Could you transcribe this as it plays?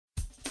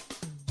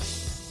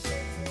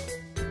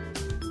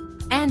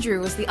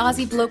Andrew is the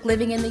Aussie bloke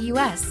living in the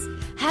US.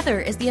 Heather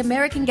is the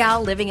American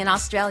gal living in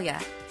Australia.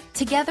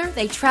 Together,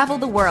 they travel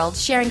the world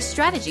sharing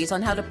strategies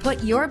on how to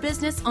put your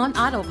business on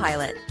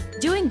autopilot.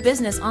 Doing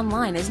business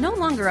online is no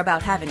longer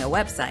about having a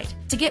website.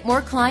 To get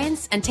more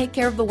clients and take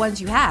care of the ones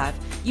you have,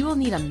 you will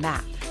need a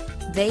map.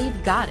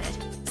 They've got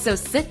it. So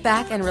sit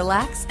back and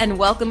relax and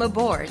welcome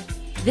aboard.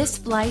 This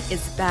flight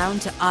is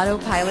bound to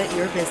autopilot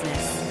your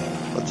business.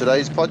 On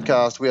today's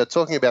podcast, we are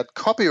talking about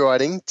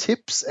copywriting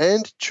tips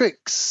and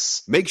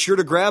tricks. Make sure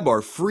to grab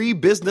our free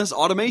business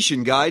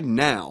automation guide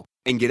now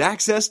and get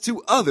access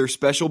to other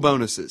special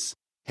bonuses.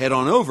 Head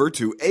on over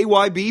to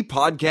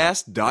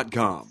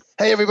aybpodcast.com.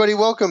 Hey everybody,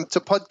 welcome to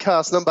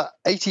podcast number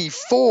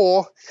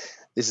 84.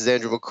 This is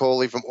Andrew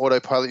McCauley from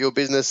Autopilot Your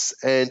Business,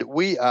 and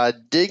we are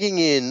digging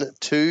in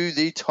to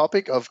the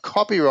topic of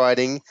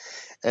copywriting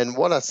and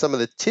what are some of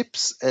the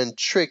tips and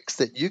tricks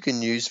that you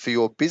can use for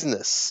your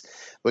business.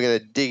 We're going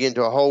to dig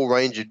into a whole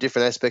range of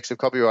different aspects of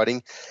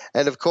copywriting.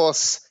 And of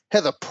course,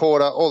 Heather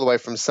Porter, all the way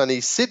from sunny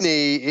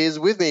Sydney, is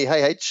with me.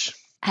 Hey, H.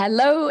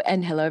 Hello,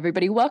 and hello,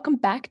 everybody. Welcome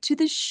back to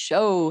the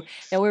show.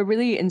 Now, we're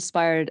really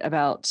inspired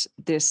about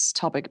this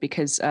topic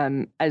because,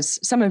 as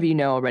some of you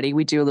know already,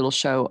 we do a little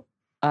show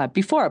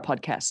before our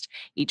podcast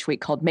each week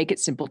called Make It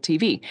Simple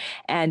TV.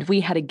 And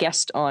we had a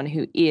guest on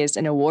who is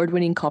an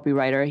award-winning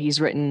copywriter.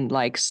 He's written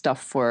like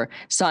stuff for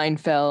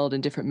Seinfeld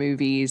and different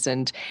movies.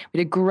 And we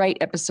did a great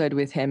episode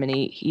with him, and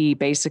he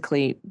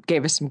basically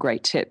gave us some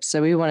great tips.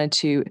 So we wanted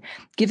to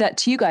give that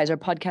to you guys, our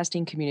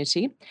podcasting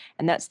community.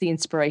 And that's the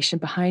inspiration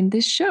behind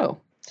this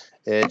show.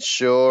 It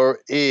sure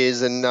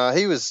is. And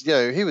he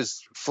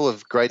was full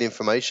of great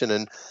information.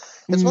 And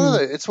it's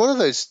one of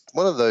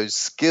those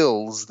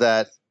skills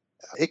that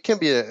it can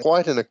be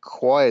quite an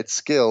acquired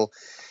skill,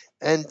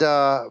 and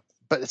but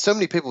so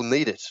many people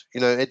need it.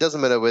 You know, it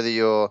doesn't matter whether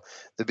you're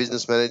the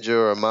business manager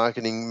or a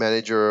marketing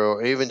manager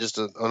or even just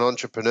an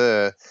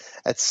entrepreneur.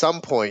 At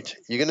some point,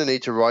 you're going to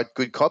need to write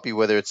good copy,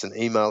 whether it's an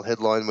email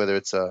headline, whether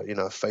it's a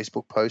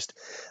Facebook post,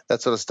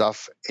 that sort of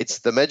stuff. It's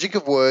the magic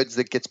of words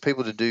that gets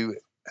people to do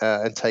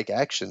and take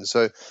action.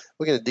 So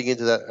we're going to dig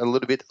into that a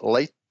little bit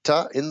later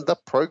in the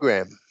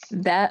program.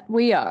 That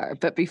we are.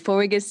 But before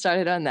we get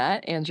started on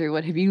that, Andrew,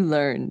 what have you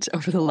learned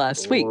over the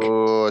last week?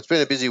 Oh, it's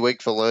been a busy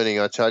week for learning,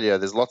 I tell you.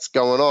 There's lots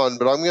going on,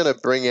 but I'm going to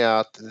bring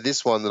out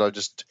this one that I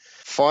just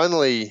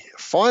finally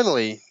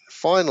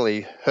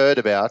heard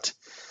about,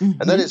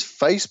 and that is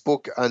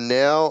Facebook are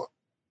now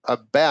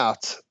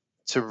about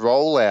to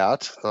roll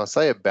out, and I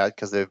say about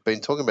because they've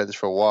been talking about this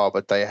for a while,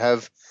 but they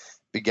have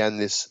begun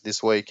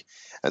this week,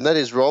 and that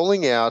is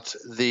rolling out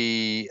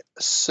the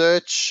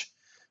search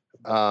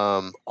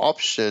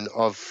option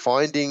of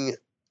finding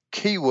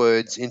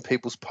keywords in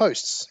people's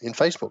posts in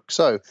Facebook.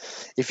 So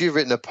if you've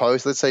written a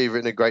post, let's say you've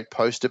written a great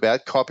post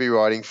about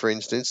copywriting, for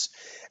instance,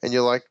 and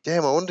you're like,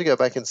 damn, I wanted to go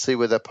back and see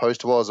where that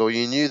post was, or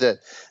you knew that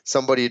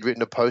somebody had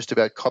written a post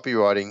about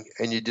copywriting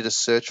and you did a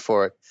search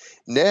for it.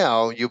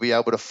 Now you'll be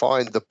able to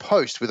find the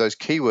post with those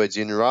keywords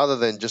in rather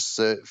than just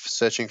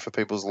searching for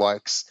people's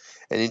likes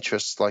and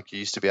interests like you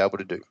used to be able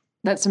to do.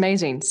 That's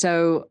amazing.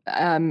 So,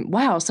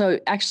 wow. So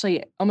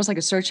actually almost like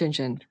a search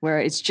engine where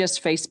it's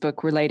just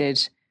Facebook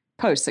related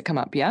posts that come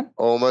up. Yeah.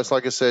 Almost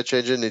like a search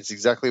engine. It's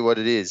exactly what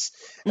it is.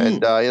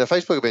 And,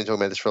 Facebook have been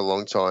talking about this for a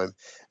long time,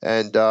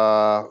 and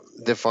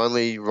they've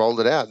finally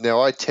rolled it out.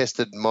 Now, I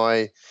tested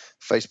my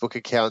Facebook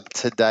account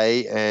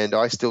today and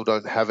I still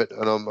don't have it,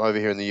 and I'm over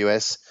here in the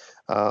US.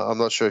 I'm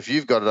not sure if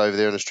you've got it over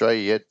there in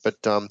Australia yet,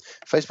 but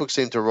Facebook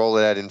seemed to roll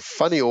it out in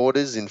funny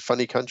orders in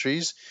funny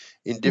countries,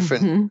 in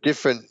different,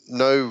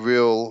 no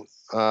real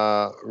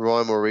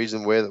rhyme or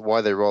reason why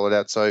they roll it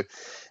out. So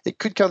it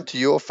could come to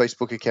your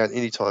Facebook account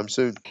anytime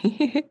soon.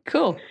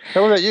 Cool.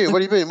 How about you?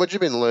 What have you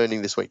been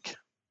learning this week?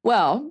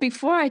 Well,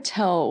 before I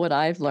tell what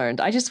I've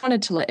learned, I just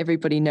wanted to let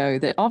everybody know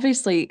that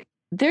obviously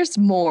there's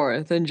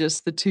more than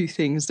just the two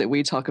things that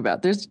we talk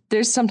about. There's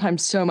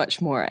sometimes so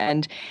much more.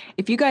 And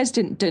if you guys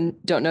don't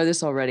know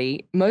this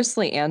already,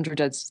 mostly Andrew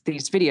does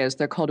these videos.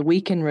 They're called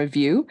Week in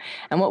Review.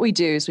 And what we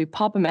do is we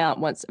pop them out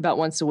about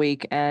once a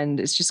week,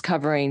 and it's just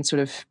covering sort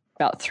of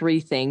about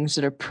three things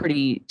that are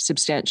pretty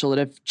substantial that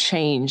have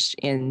changed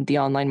in the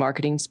online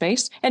marketing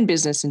space and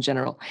business in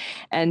general.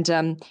 And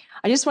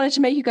I just wanted to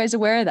make you guys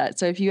aware of that.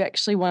 So if you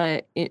actually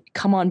want to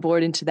come on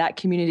board into that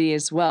community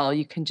as well,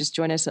 you can just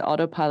join us at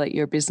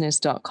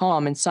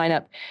autopilotyourbusiness.com and sign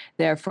up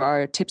there for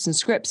our tips and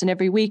scripts. And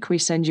every week we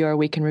send you our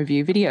Week in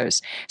Review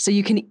videos. So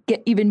you can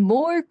get even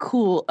more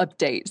cool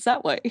updates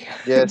that way.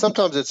 Yeah,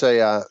 sometimes it's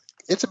a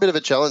bit of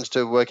a challenge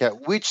to work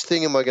out which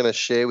thing am I going to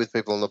share with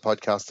people on the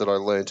podcast that I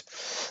learned.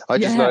 I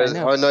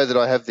know that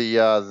I have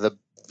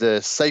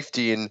the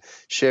safety in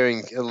sharing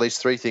at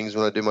least three things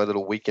when I do my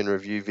little Week in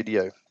Review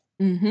video.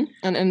 Mm-hmm.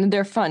 And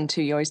they're fun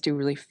too. You always do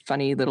really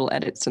funny little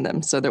edits in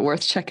them, so they're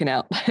worth checking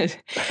out.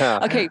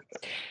 Okay,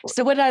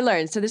 so what did I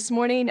learn? So this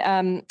morning,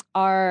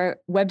 our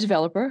web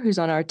developer who's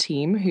on our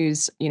team,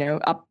 who's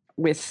up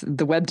with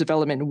the web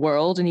development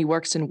world, and he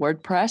works in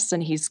WordPress,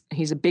 and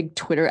he's a big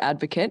Twitter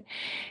advocate.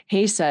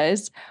 He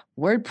says,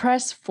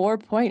 WordPress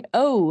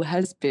 4.0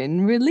 has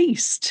been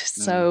released.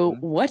 So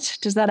what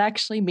does that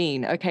actually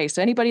mean? Okay,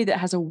 so anybody that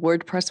has a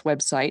WordPress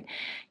website,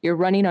 you're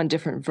running on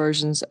different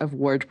versions of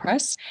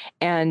WordPress,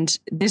 and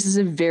this is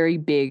a very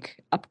big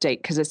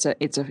update because it's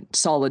a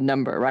solid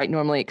number, right?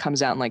 Normally it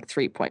comes out in like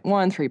 3.1,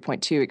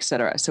 3.2,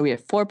 etc. So we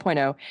have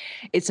 4.0.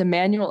 It's a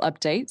manual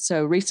update.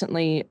 So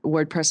recently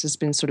WordPress has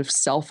been sort of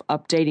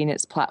self-updating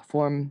its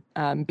platform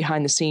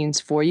behind the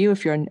scenes for you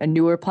if you're a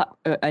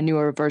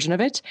newer version of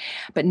it.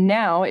 But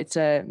now it's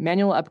a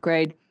manual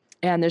upgrade,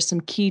 and there's some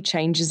key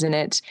changes in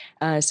it,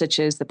 such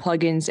as the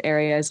plugins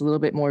area is a little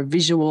bit more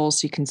visual,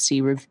 so you can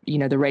see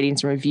the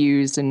ratings and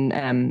reviews,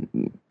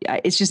 and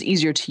it's just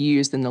easier to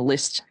use than the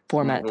list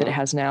format that it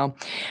has now.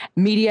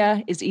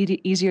 Media is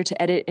easier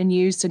to edit and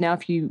use. So now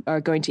if you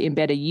are going to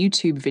embed a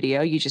YouTube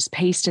video, you just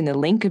paste in the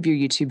link of your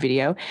YouTube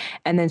video,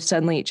 and then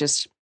suddenly it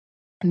just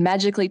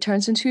magically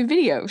turns into a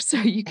video, so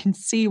you can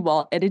see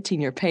while editing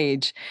your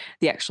page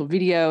the actual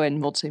video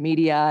and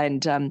multimedia,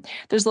 and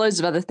there's loads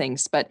of other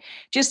things. But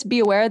just be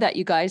aware that,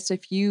 you guys,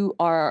 if you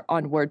are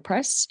on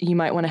WordPress, you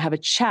might want to have a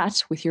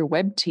chat with your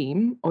web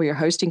team or your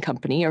hosting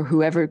company or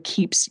whoever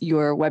keeps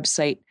your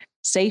website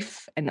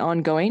safe and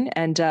ongoing,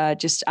 and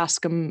just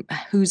ask them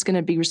who's going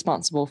to be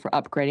responsible for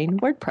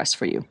upgrading WordPress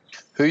for you.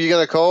 Who are you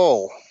going to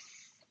call?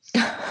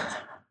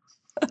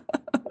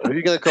 Who are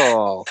you going to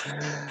call?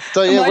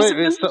 So yeah,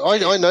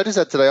 I noticed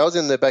that today. I was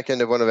in the back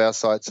end of one of our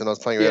sites and I was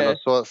playing around. I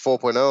saw it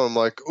 4.0. I'm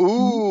like,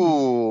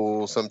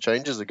 ooh, some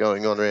changes are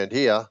going on around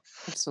here.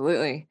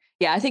 Absolutely.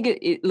 Yeah, I think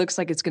it looks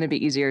like it's going to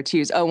be easier to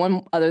use. Oh,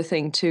 one other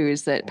thing too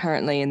is that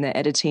apparently in the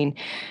editing,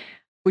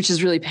 which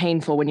is really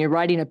painful when you're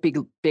writing a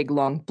big,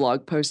 long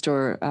blog post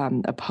or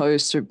a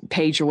post or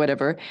page or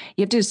whatever,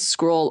 you have to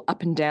scroll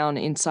up and down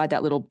inside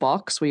that little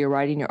box where you're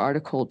writing your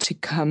article to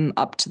come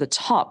up to the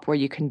top where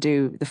you can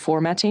do the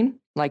formatting,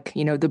 like,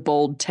 the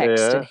bold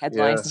text and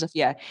headlines and stuff.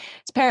 Yeah.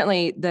 It's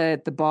apparently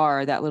the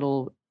bar, that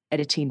little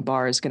editing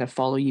bar, is going to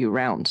follow you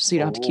around. So you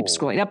don't have to keep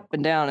scrolling up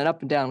and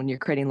down when you're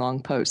creating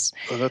long posts.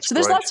 Oh, that's so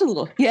there's great. lots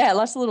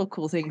of little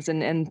cool things.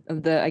 And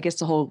I guess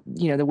the whole,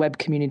 the web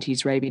community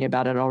is raving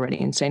about it already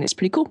and saying it's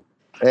pretty cool.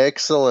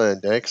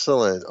 Excellent.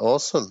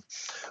 Awesome.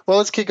 Well,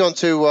 let's kick on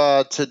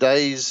to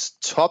today's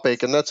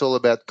topic, and that's all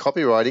about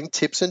copywriting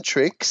tips and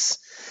tricks.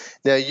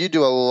 Now, you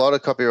do a lot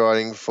of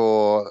copywriting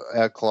for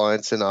our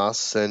clients and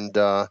us, and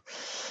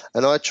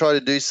I try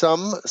to do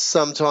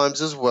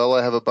sometimes as well.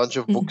 I have a bunch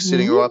of books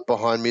sitting right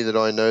behind me that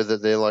I know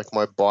that they're like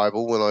my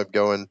Bible when I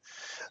go and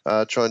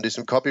try and do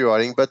some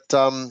copywriting. But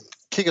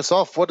kick us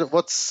off.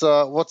 What's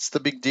the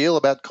big deal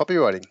about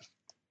copywriting?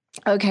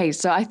 Okay,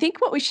 so I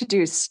think what we should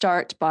do is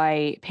start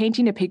by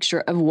painting a picture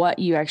of what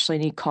you actually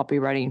need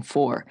copywriting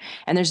for.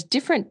 And there's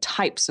different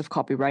types of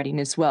copywriting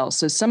as well.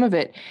 So some of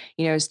it,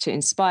 is to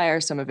inspire,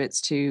 some of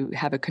it's to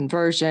have a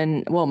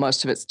conversion. Well,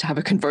 most of it's to have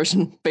a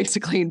conversion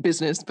basically in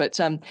business, but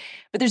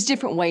there's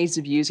different ways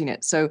of using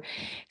it. So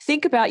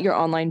think about your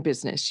online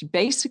business.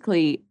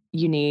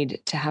 You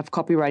need to have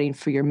copywriting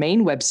for your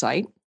main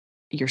website,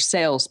 your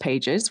sales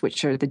pages,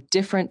 which are the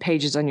different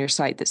pages on your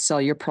site that sell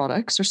your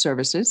products or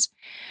services,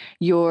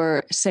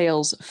 your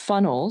sales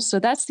funnels. So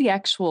that's the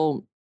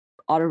actual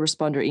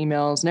autoresponder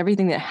emails and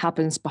everything that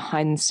happens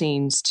behind the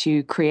scenes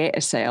to create a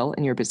sale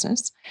in your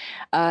business.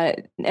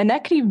 And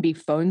that could even be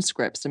phone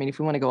scripts. I mean, if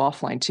we want to go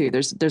offline too,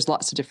 there's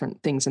lots of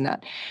different things in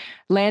that.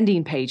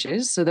 Landing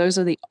pages. So those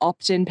are the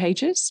opt-in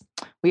pages.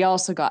 We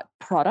also got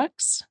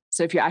products.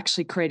 So if you're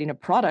actually creating a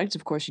product,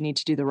 of course, you need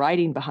to do the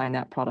writing behind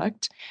that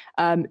product.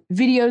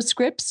 Video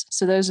scripts.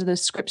 So those are the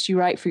scripts you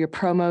write for your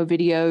promo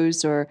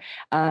videos or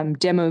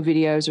demo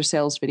videos or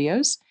sales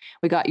videos.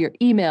 We got your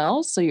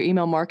emails. So your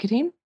email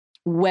marketing,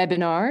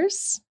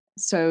 webinars.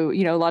 So,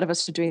 a lot of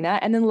us are doing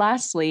that. And then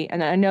lastly,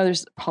 and I know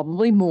there's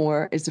probably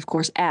more, is of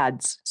course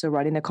ads. So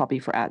writing the copy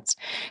for ads.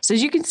 So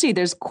as you can see,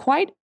 there's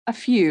quite a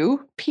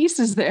few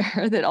pieces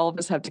there that all of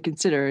us have to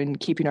consider in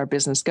keeping our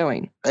business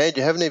going. And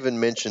you haven't even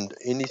mentioned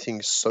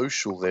anything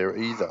social there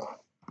either.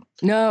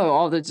 No,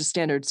 all the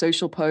standard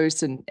social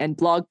posts and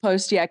blog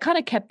posts. Yeah, I kind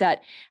of kept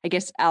that, I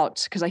guess,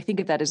 out because I think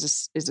of that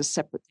as a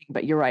separate thing.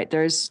 But you're right,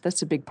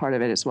 that's a big part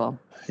of it as well.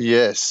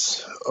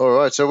 Yes. All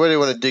right. So where do you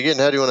want to dig in?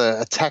 How do you want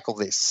to tackle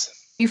this?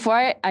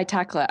 Before I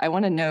tackle it, I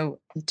want to know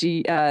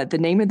the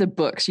name of the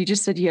books. You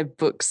just said you have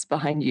books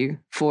behind you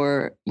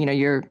for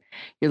your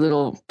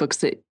little books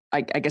that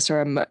I guess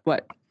are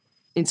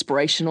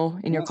inspirational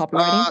in your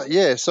copywriting?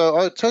 Yeah, so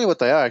I'll tell you what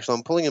they are, actually.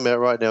 I'm pulling them out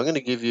right now. I'm going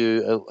to give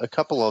you a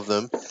couple of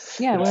them.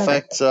 Yeah, in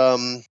fact,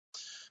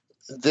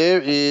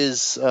 there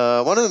is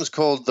one of them is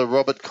called the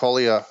Robert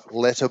Collier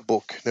Letter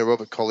Book. Now,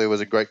 Robert Collier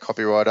was a great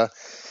copywriter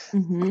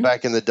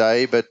back in the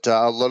day, but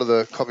a lot of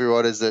the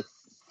copywriters that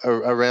are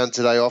around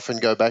today often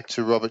go back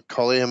to Robert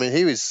Collier. I mean,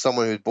 he was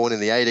someone who was born in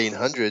the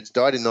 1800s,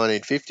 died in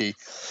 1950,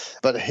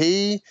 but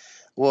he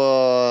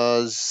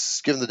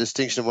was given the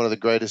distinction of one of the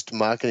greatest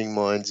marketing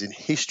minds in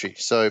history.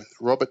 So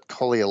Robert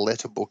Collier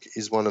Letter Book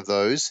is one of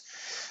those.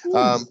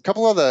 A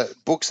couple other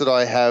books that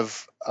I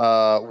have,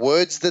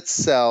 Words That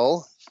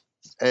Sell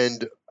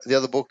and the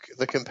other book,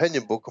 the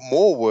companion book,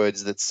 More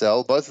Words That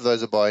Sell. Both of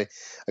those are by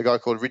a guy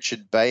called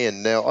Richard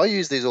Bayan. Now, I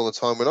use these all the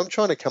time when I'm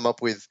trying to come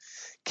up with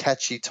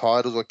catchy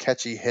titles or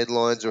catchy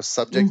headlines or a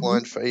subject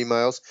line for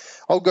emails.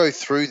 I'll go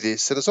through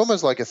this, and it's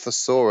almost like a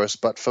thesaurus,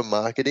 but for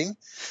marketing.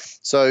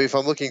 So if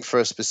I'm looking for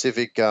a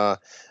specific, if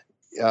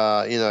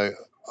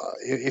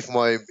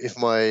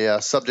my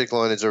subject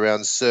line is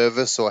around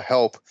service or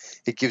help,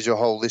 it gives you a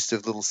whole list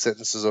of little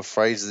sentences or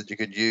phrases that you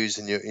could use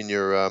in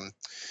your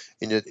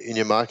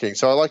marketing.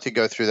 So I like to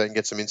go through that and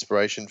get some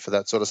inspiration for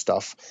that sort of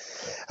stuff.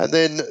 And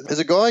then there's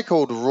a guy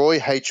called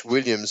Roy H.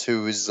 Williams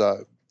who is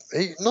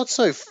not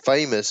so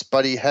famous,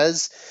 but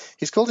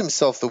he's called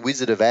himself the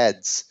Wizard of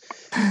Ads,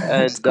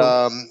 and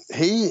cool.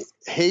 He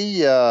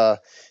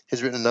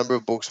has written a number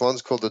of books.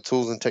 One's called The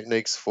Tools and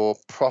Techniques for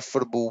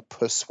Profitable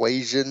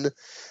Persuasion.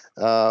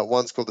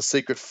 One's called The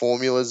Secret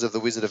Formulas of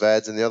the Wizard of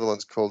Ads, and the other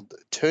one's called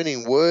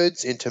Turning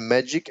Words into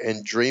Magic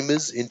and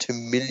Dreamers into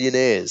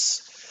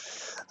Millionaires.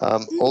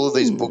 All of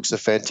these books are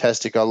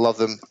fantastic. I love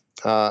them,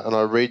 and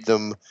I read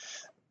them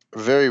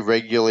very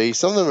regularly.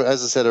 Some of them,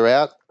 as I said, are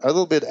a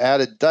little bit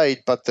out of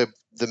date, but the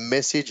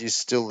message is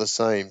still the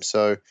same.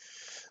 So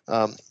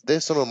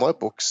there's some of my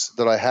books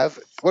that I have.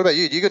 What about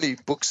you? Do you got any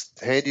books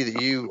handy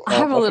that you? I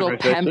have a little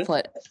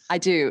pamphlet. I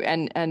do,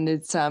 and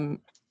it's a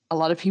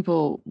lot of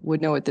people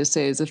would know what this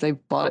is if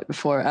they've bought it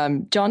before.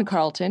 John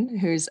Carlton,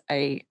 who's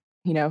a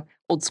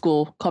old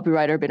school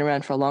copywriter, been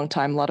around for a long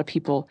time. A lot of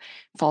people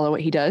follow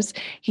what he does.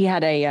 He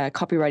had a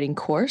copywriting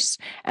course,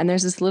 and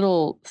there's this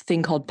little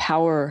thing called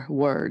Power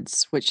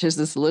Words, which is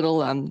this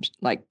little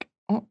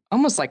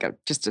almost like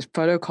just a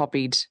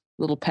photocopied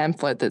little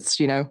pamphlet that's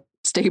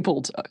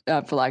stapled,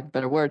 for lack of a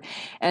better word.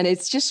 And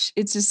it's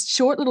this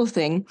short little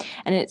thing,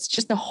 and it's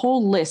just a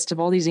whole list of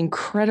all these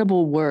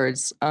incredible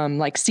words,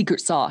 like secret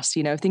sauce,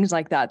 things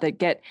like that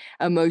get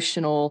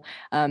emotional,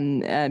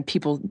 and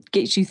people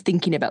get you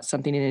thinking about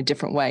something in a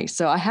different way.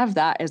 So I have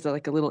that as a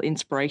little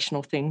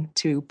inspirational thing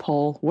to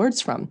pull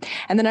words from.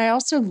 And then I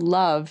also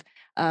love,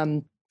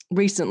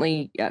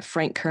 recently,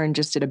 Frank Kern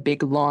just did a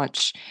big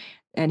launch,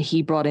 and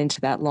he brought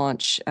into that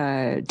launch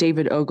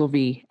David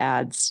Ogilvy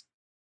ads.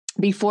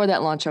 Before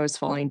that launch, I was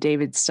following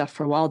David's stuff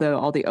for a while, though,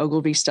 all the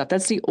Ogilvy stuff.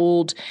 That's the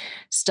old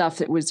stuff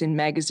that was in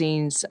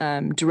magazines,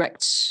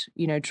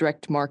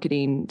 direct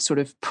marketing, sort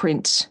of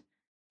print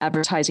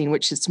advertising,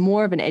 which is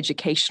more of an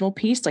educational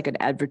piece, like an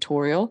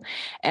advertorial.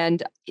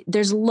 And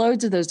there's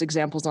loads of those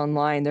examples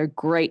online. They're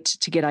great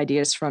to get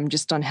ideas from,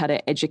 just on how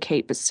to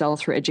educate, but sell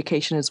through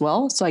education as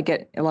well. So I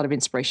get a lot of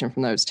inspiration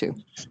from those too.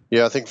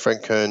 Yeah, I think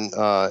Frank Kern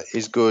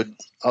is good.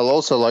 I'll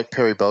also like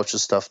Perry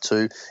Belcher's stuff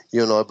too.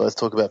 You and I both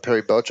talk about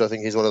Perry Belcher. I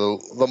think he's one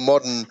of the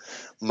modern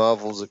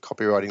marvels of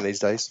copywriting these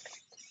days.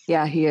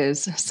 Yeah, he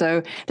is.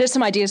 So there's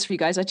some ideas for you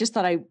guys. I just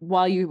thought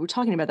while you were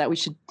talking about that, we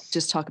should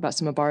just talk about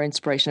some of our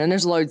inspiration. And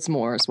there's loads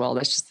more as well.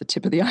 That's just the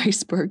tip of the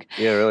iceberg.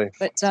 Yeah, really.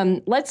 But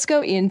let's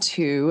go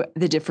into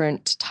the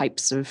different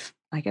types of,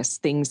 I guess,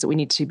 things that we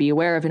need to be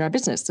aware of in our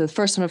business. So the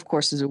first one, of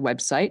course, is a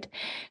website.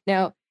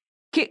 Now,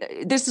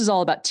 this is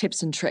all about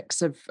tips and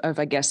tricks of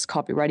I guess,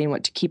 copywriting,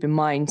 what to keep in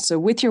mind. So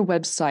with your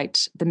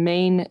website, the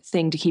main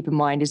thing to keep in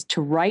mind is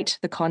to write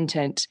the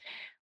content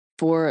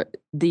for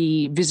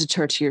the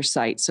visitor to your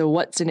site. So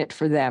what's in it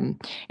for them?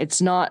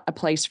 It's not a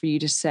place for you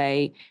to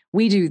say,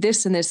 we do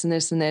this and this and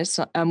this and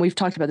this. We've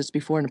talked about this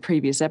before in a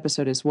previous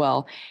episode as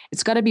well.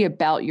 It's got to be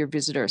about your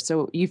visitor.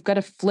 So you've got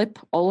to flip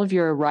all of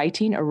your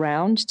writing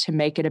around to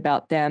make it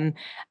about them,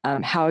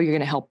 how you're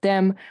going to help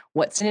them,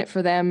 what's in it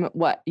for them,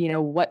 what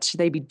should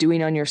they be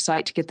doing on your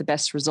site to get the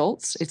best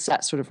results. It's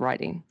that sort of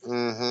writing.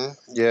 Mm-hmm.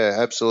 Yeah,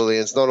 absolutely.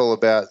 It's not all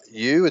about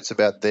you. It's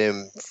about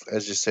them.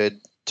 As you said,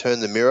 turn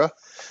the mirror.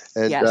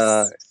 And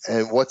yes.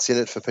 And what's in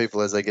it for people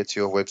as they get to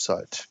your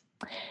website.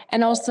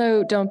 And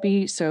also, don't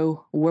be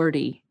so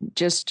wordy.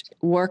 Just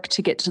work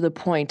to get to the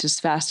point as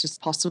fast as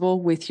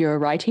possible with your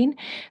writing.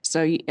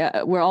 So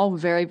we're all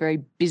very, very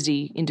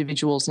busy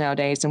individuals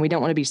nowadays, and we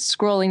don't want to be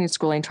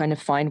scrolling, trying to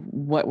find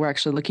what we're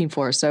actually looking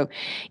for. So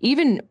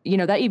even,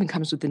 that even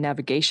comes with the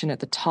navigation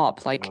at the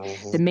top, like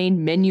the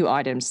main menu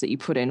items that you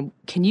put in.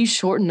 Can you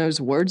shorten those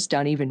words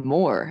down even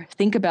more?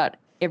 Think about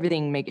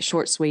everything, make it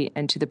short, sweet,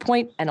 and to the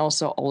point, and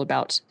also all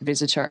about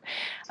visitor.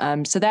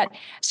 So that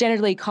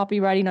standardly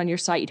copywriting on your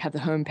site, you'd have the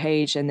home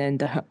page, and then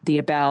the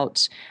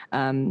about,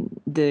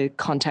 the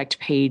contact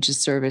page, the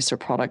service or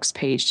products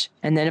page,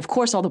 and then of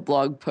course all the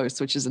blog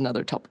posts, which is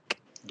another topic.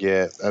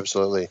 Yeah,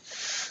 absolutely.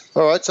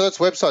 All right, so that's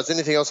websites.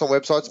 Anything else on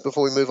websites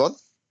before we move on?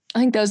 I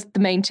think those are the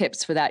main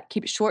tips for that.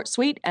 Keep it short,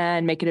 sweet,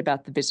 and make it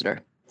about the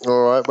visitor.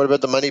 All right. What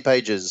about the money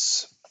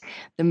pages?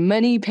 The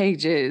money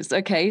pages.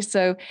 Okay,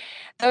 so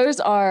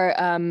those are,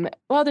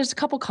 there's a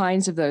couple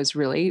kinds of those,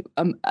 really.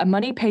 A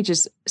money page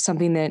is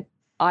something that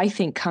I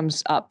think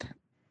comes up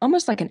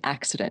almost like an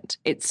accident.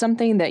 It's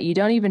something that you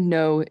don't even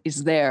know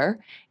is there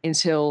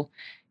until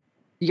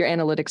your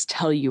analytics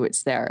tell you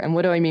it's there. And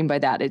what do I mean by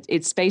that?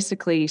 It's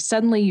basically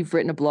suddenly you've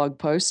written a blog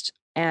post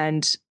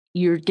and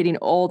you're getting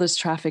all this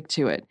traffic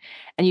to it.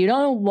 And you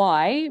don't know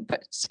why,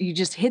 but you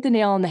just hit the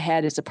nail on the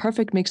head. It's a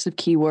perfect mix of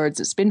keywords.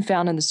 It's been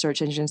found in the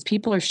search engines.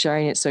 People are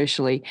sharing it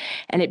socially.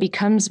 And it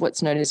becomes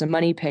what's known as a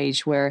money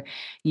page, where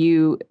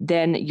your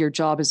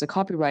job as a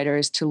copywriter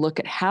is to look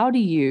at how do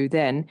you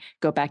then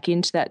go back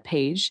into that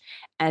page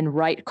and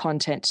write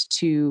content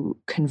to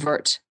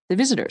convert the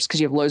visitors, because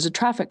you have loads of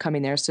traffic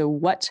coming there. So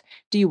what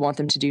do you want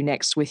them to do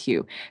next with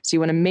you? So you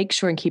want to make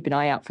sure and keep an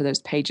eye out for those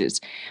pages.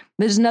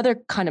 There's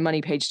another kind of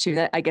money page too,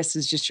 that I guess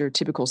is just your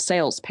typical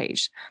sales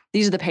page.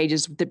 These are the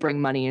pages that bring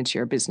money into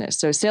your business.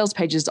 So sales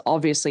page is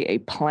obviously a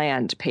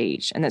planned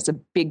page, and that's a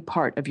big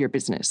part of your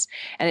business.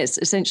 And it's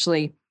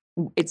essentially,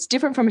 it's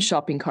different from a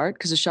shopping cart,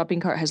 because a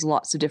shopping cart has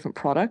lots of different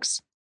products.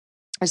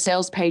 A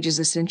sales page is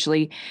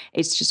essentially,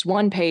 it's just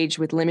one page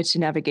with limited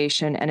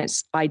navigation, and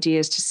its idea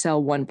is to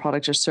sell one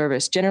product or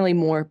service, generally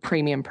more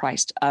premium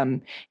priced, a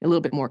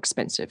little bit more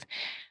expensive.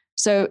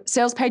 So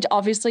sales page,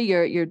 obviously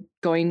you're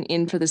going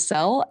in for the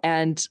sell.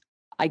 And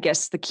I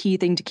guess the key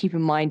thing to keep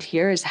in mind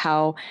here is,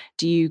 how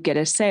do you get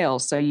a sale?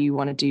 So you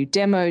want to do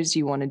demos,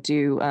 you want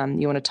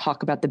to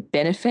talk about the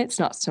benefits,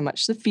 not so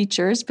much the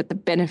features, but the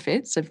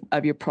benefits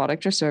of your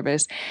product or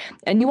service.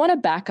 And you want to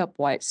back up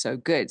why it's so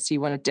good. So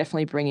you want to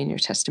definitely bring in your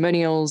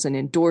testimonials and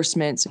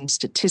endorsements and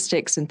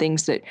statistics and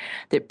things that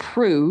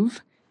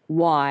prove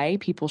why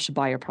people should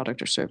buy your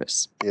product or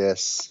service.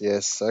 Yes.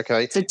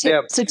 Okay.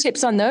 So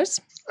tips on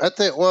those?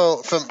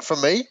 Well, for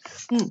me,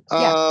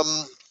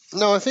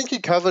 no, I think you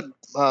covered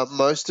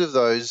most of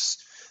those.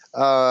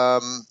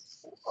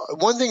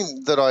 One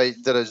thing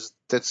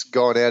that's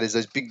gone out is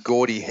those big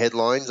gaudy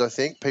headlines. I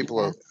think people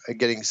are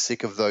getting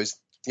sick of those,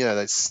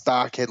 those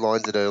stark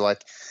headlines that are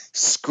like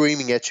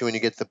screaming at you when you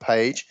get to the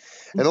page,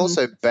 and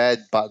also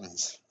bad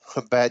buttons,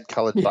 bad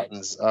colored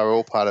buttons are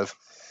all part of.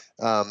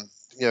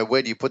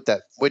 Where do you put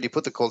that? Where do you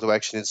put the call to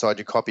action inside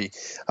your copy?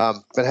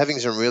 But having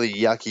some really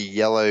yucky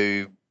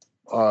yellow,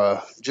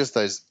 just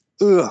those.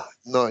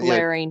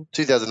 Glaring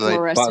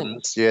 2008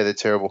 buttons. Yeah, they're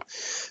terrible.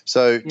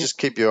 So just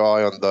keep your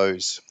eye on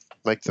those.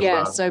 Make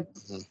them so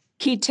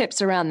key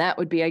tips around that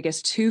would be, I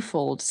guess,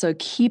 twofold. So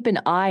keep an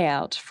eye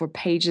out for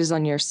pages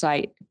on your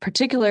site,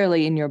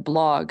 particularly in your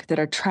blog, that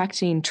are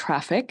attracting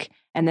traffic,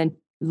 and then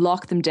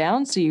lock them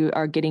down so you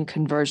are getting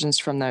conversions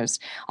from those.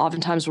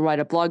 Oftentimes we'll write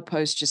a blog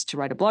post just to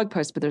write a blog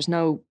post, but there's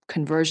no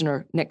conversion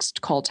or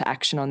next call to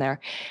action on there.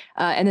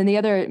 And then the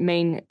other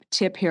main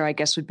tip here, I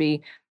guess, would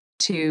be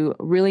to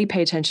really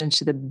pay attention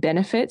to the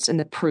benefits and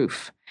the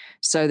proof.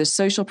 So the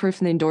social proof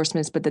and the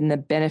endorsements, but then the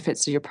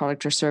benefits of your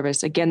product or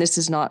service. Again, this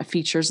is not a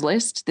features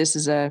list. This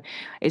is the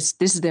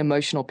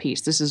emotional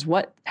piece. This is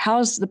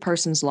how's the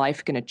person's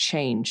life going to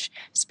change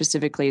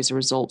specifically as a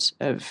result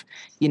of,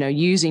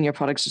 using your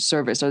products or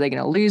service? Are they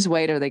going to lose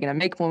weight? Are they going to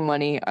make more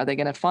money? Are they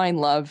going to find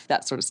love?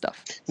 That sort of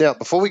stuff. Now,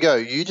 before we go,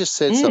 you just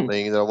said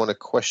something that I want to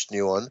question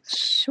you on.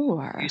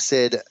 Sure. You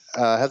said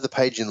have the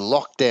page in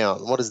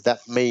lockdown. What does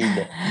that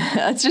mean?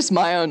 That's just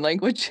my own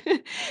language.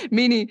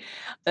 Meaning,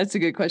 that's a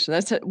good question.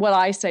 That's what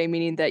I say,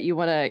 meaning that you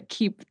want to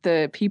keep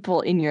the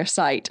people in your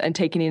site and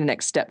taking the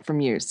next step from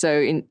you.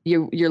 So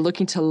you're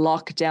looking to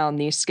lock down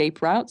the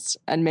escape routes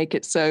and make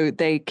it so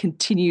they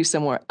continue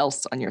somewhere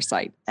else on your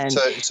site. And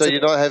so you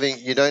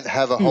don't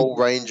have a whole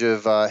range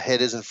of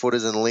headers and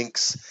footers and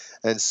links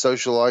and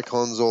social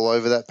icons all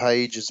over that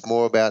page. It's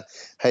more about,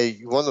 hey,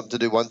 you want them to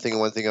do one thing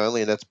and one thing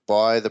only, and that's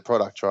buy the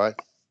product, right?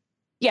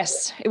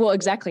 Yes, well,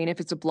 exactly. And if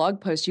it's a blog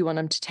post, you want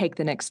them to take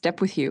the next step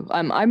with you.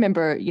 I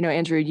remember,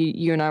 Andrew,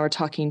 you and I were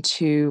talking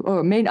to,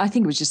 I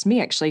think it was just me,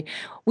 actually.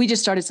 We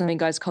just started something,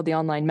 guys, called the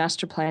Online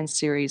Master Plan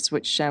series,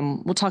 which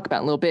we'll talk about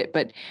in a little bit.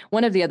 But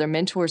one of the other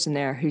mentors in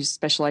there who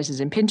specializes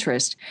in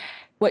Pinterest,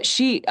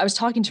 I was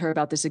talking to her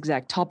about this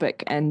exact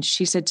topic, and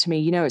she said to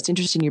me, it's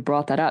interesting you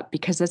brought that up,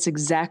 because that's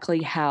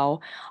exactly how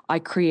I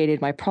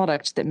created my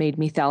product that made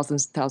me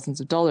thousands and thousands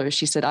of dollars.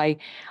 She said, I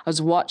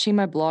was watching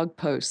my blog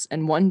posts,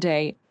 and one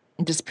day,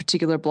 this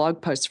particular blog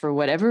post, for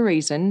whatever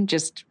reason,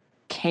 just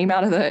came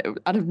out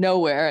of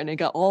nowhere, and it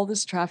got all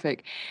this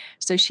traffic.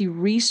 So she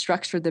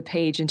restructured the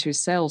page into a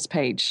sales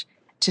page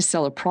to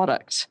sell a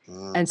product.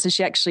 And so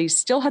she actually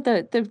still had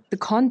the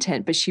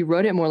content, but she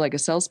wrote it more like a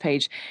sales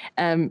page.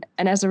 And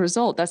as a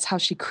result, that's how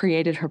she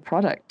created her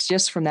product,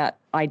 just from that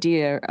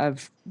idea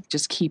of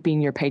just keeping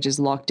your pages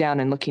locked down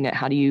and looking at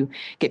how do you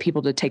get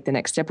people to take the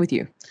next step with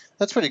you.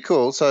 That's pretty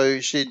cool. So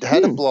she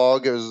had a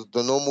blog. It was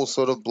the normal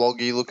sort of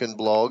bloggy looking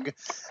blog,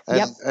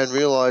 and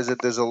realized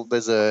that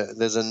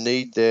there's a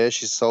need there.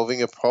 She's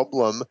solving a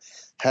problem.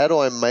 How do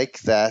I make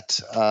that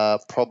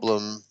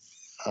problem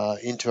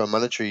into a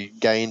monetary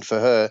gain for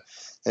her?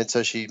 And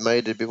so she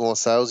made it a bit more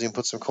salesy and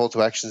put some call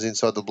to actions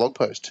inside the blog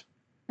post.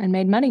 And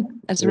made money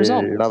as a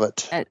result. Love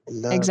it.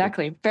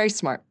 Exactly. Very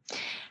smart.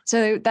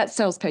 So that's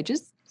sales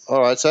pages. All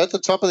right. So at the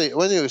top of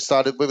when we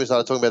started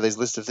talking about these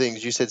list of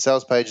things, you said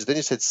sales pages, then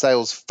you said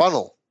sales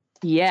funnel.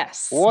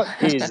 Yes. What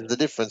is the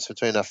difference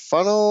between a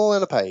funnel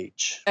and a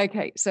page?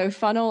 Okay, so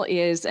funnel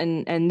is,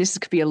 and this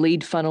could be a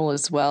lead funnel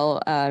as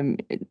well.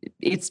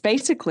 It's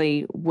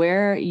basically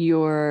where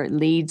your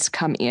leads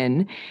come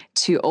in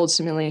to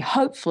ultimately,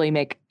 hopefully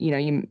make,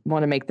 you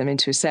want to make them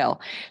into a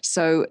sale.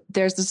 So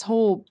there's this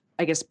whole,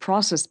 I guess,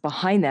 process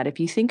behind that. If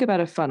you think about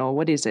a funnel,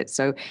 what is it?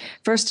 So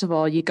first of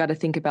all, you got to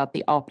think about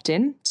the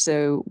opt-in.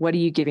 So what are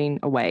you giving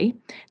away?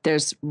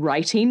 There's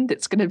writing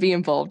that's going to be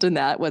involved in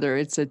that, whether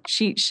it's a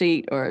cheat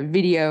sheet or a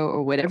video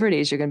or whatever it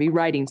is, you're going to be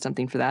writing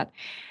something for that.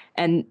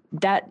 And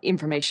that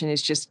information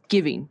is just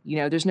giving,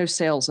 there's no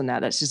sales in that.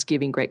 That's just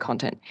giving great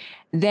content.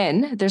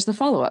 Then there's the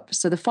follow-up.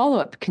 So the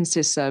follow-up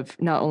consists of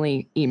not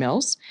only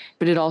emails,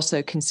 but it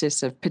also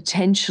consists of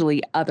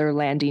potentially other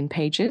landing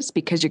pages,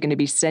 because you're going to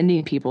be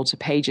sending people to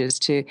pages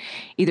to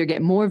either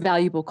get more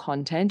valuable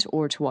content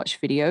or to watch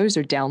videos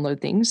or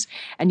download things.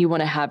 And you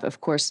want to have,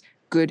 of course,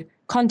 good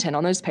content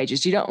on those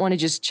pages. You don't want to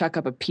just chuck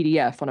up a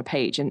PDF on a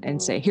page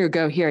and say, here,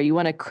 go here. You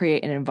want to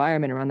create an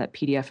environment around that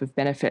PDF of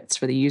benefits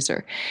for the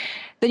user.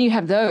 Then you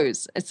have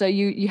those. So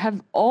you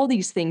have all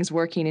these things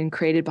working and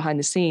created behind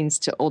the scenes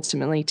to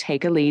ultimately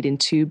take a lead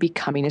into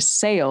becoming a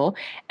sale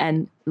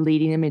and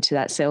leading them into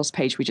that sales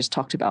page we just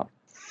talked about.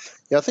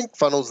 Yeah, I think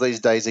funnels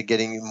these days are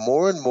getting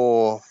more and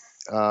more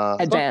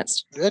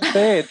advanced.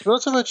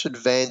 Not so much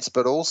advanced,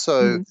 but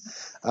also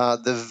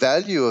the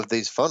value of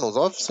these funnels.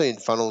 I've seen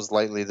funnels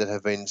lately that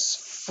have been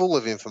full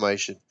of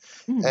information.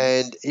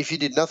 And if you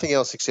did nothing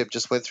else except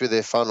just went through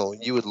their funnel,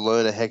 you would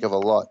learn a heck of a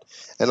lot.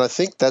 And I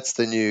think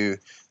the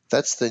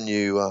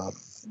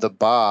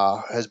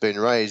bar has been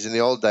raised. In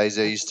the old days,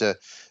 they used to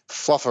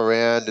fluff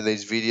around in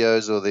these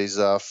videos or these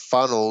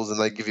funnels, and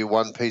they give you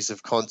one piece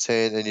of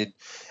content,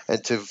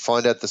 and to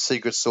find out the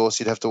secret source,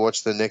 you'd have to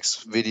watch the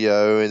next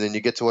video, and then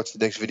you get to watch the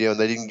next video, and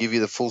they didn't give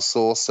you the full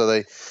source, so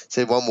they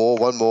said one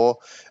more,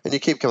 and you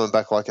keep coming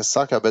back like a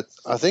sucker. But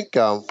I think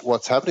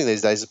what's happening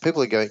these days is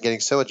people are getting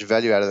so much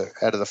value out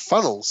of the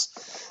funnels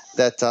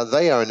that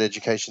they are an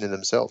education in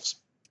themselves.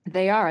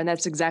 They are, and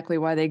that's exactly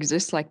why they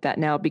exist like that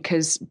now,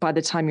 because by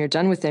the time you're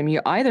done with them,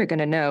 you're either going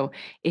to know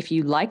if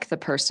you like the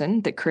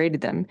person that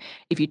created them,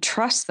 if you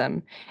trust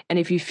them, and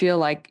if you feel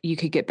like you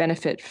could get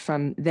benefit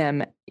from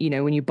them,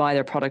 when you buy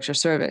their product or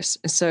service.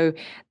 So,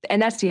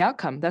 and that's the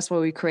outcome. That's why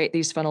we create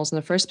these funnels in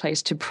the first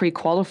place, to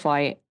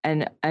pre-qualify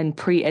and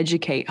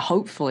pre-educate,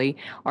 hopefully,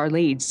 our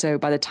leads. So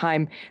by the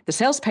time the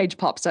sales page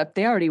pops up,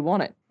 they already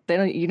want it.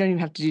 You don't even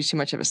have to do too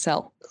much of a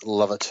sell.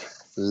 Love it.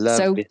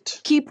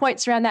 Key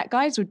points around that,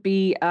 guys, would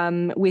be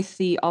with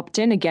the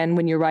opt-in, again,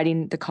 when you're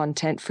writing the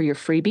content for your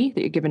freebie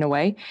that you're giving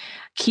away,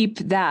 keep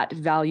that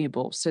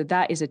valuable. So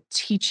that is a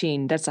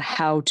teaching, that's a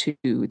how-to,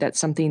 that's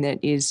something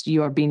that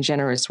you are being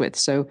generous with.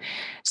 So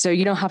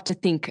you don't have to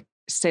think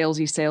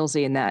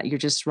salesy in that. You're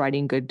just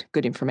writing good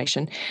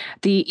information.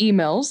 The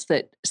emails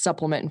that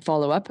supplement and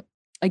follow up.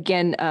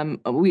 Again,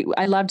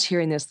 I loved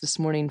hearing this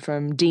morning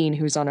from Dean,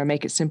 who's on our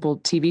Make It Simple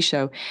TV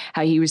show,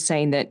 how he was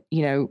saying that,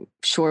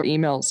 short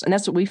emails, and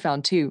that's what we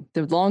found too.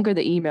 The longer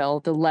the email,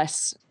 the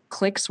less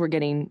clicks we're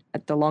getting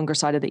at the longer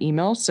side of the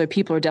email. So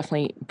people are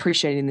definitely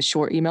appreciating the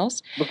short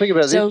emails. Well, think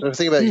about this.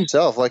 Think about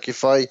yourself. Like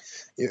if I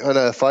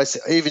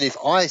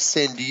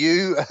send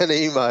you an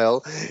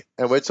email,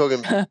 and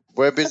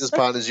we're business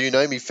partners, you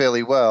know me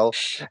fairly well,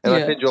 and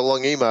I send you a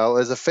long email,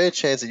 there's a fair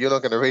chance that you're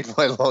not going to read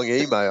my long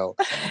email,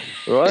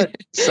 right?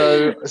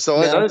 So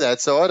I know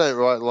that. So I don't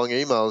write long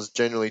emails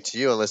generally to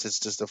you unless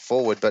it's just a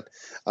forward. But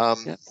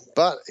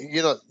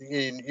you're not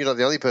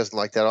the only person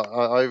like that.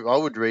 I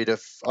would read a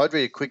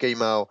quick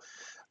email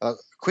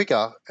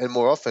quicker and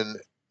more often,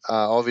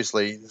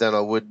 obviously, than I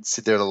would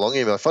sit there in a long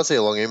email. If I see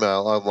a long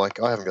email, I'm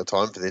like, I haven't got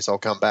time for this. I'll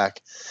come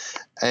back.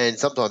 And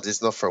sometimes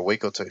it's not for a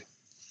week or two.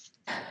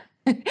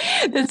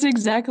 That's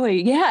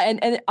exactly. Yeah.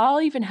 And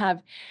I'll even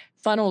have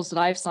funnels that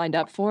I've signed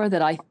up for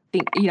that I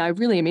think, I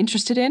really am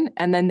interested in.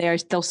 And then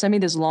they'll send me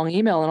this long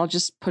email and I'll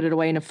just put it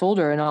away in a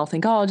folder and I'll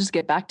think, I'll just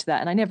get back to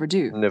that. And I never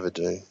do. Never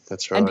do.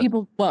 That's right. And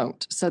people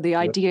won't. So the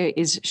idea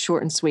is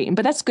short and sweet.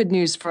 But that's good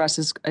news for us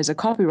as a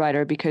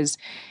copywriter, because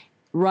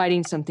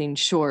writing something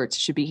short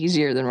should be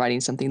easier than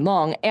writing something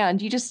long. And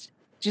you just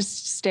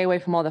stay away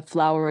from all the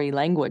flowery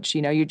language.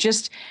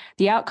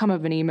 The outcome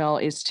of an email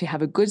is to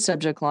have a good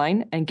subject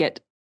line and get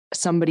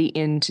somebody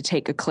in to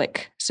take a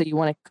click. So you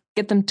want to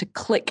get them to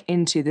click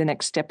into the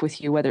next step with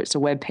you, whether it's a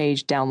web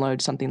page,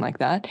 download, something like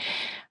that.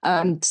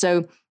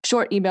 So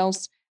short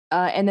emails.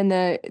 And then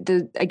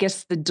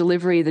the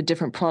delivery, the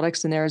different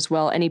products in there as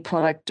well. Any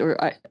product,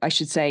 or I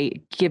should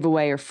say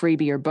giveaway or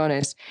freebie or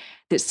bonus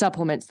that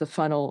supplements the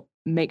funnel,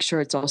 make sure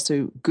it's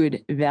also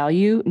good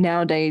value.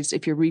 Nowadays,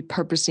 if you're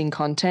repurposing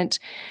content,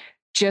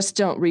 just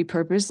don't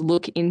repurpose.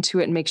 Look into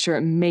it and make sure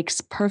it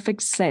makes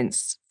perfect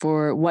sense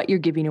for what you're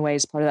giving away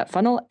as part of that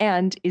funnel.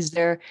 And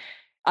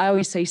I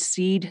always say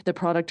seed the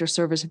product or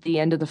service at the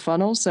end of the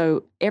funnel.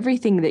 So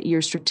everything that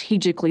you're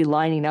strategically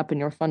lining up in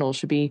your funnel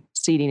should be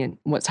seeding in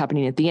what's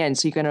happening at the end.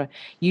 So you're going to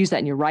use that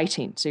in your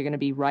writing. So you're going to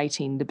be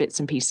writing the bits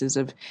and pieces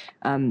of,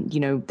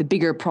 the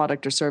bigger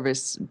product or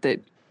service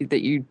that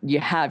that you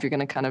have, you're going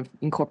to kind of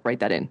incorporate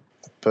that in.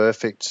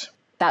 Perfect.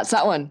 That's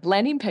that one.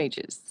 Landing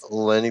pages.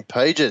 Landing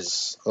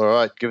pages. All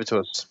right, give it to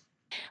us.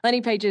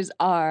 Landing pages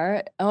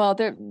are, well,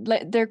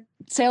 their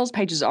sales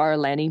pages are a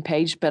landing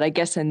page, but I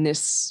guess in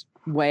this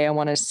way, I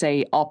want to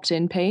say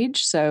opt-in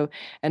page. So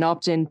an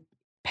opt-in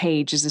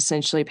page is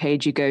essentially a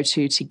page you go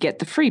to get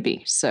the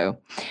freebie. So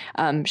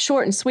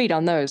short and sweet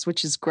on those,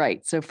 which is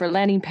great. So for a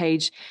landing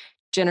page,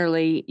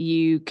 generally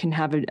you can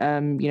have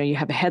you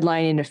have a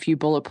headline and a few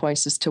bullet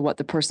points as to what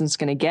the person's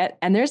going to get.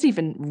 And there's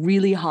even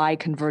really high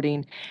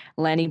converting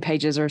landing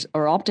pages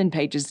or opt-in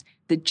pages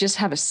that just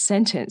have a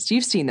sentence.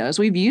 You've seen those.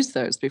 We've used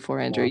those before,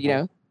 Andrew,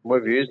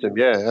 We've used them,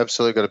 yeah,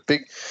 absolutely. Got a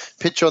big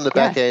picture on the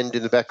back end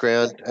in the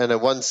background and a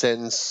one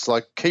sentence,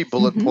 like key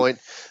bullet point,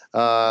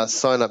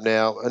 sign up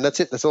now. And that's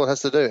it. That's all it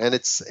has to do. And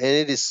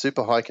it is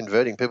super high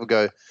converting. People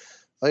go,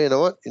 oh, you know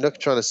what? You're not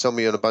trying to sell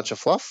me on a bunch of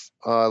fluff.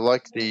 I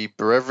like the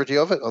brevity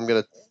of it. I'm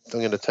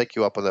gonna take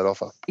you up on that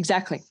offer.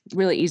 Exactly.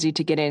 Really easy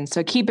to get in.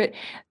 So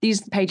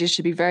these pages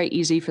should be very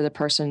easy for the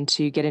person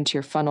to get into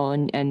your funnel.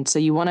 And so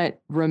you want to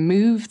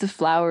remove the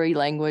flowery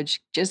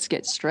language, just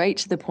get straight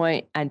to the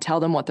point and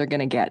tell them what they're going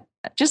to get.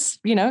 Just,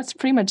 it's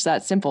pretty much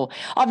that simple.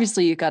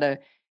 Obviously, you got to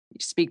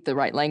speak the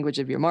right language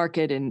of your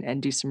market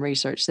and do some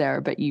research there,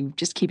 but you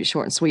just keep it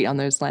short and sweet on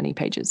those landing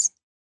pages.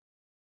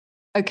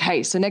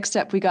 Okay, so next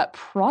up, we got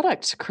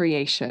product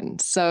creation.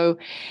 So,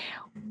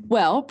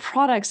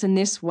 products in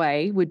this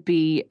way would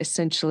be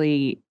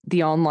essentially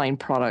the online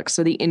products,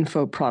 so the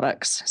info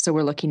products. So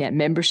we're looking at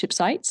membership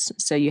sites.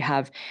 So you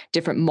have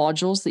different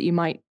modules that you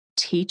might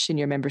teach in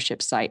your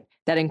membership site.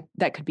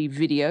 That could be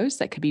videos,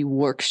 that could be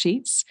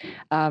worksheets,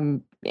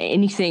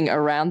 anything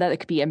around that. It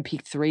could be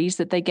MP3s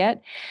that they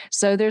get.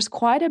 So there's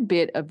quite a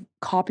bit of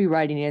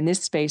copywriting in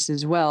this space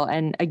as well.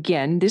 And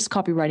again, this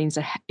copywriting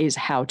is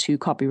how-to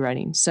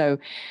copywriting. So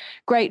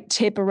great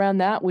tip around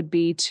that would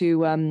be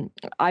to,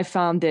 I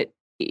found that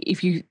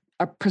if you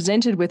are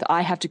presented with,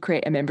 I have to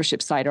create a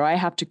membership site or I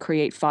have to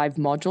create 5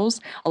 modules,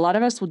 a lot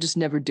of us will just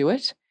never do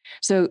it.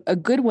 So a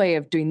good way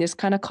of doing this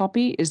kind of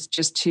copy is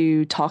just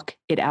to talk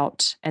it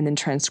out and then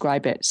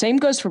transcribe it. Same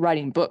goes for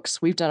writing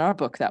books. We've done our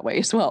book that way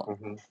as well.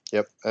 Mm-hmm.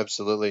 Yep,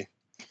 absolutely.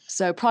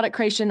 So product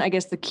creation, I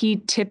guess the key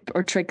tip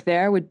or trick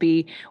there would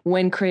be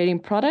when creating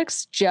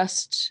products,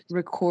 just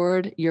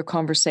record your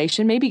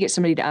conversation. Maybe get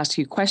somebody to ask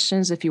you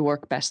questions if you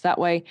work best that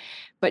way,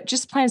 but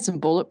just plan some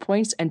bullet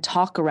points and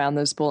talk around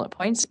those bullet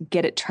points,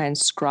 get it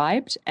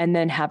transcribed, and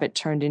then have it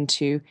turned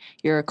into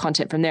your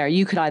content from there.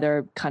 You could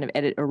either kind of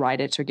edit or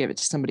write it or give it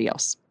to somebody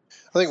else.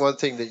 I think one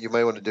thing that you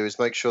may want to do is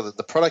make sure that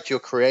the product you're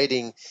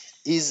creating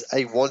is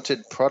a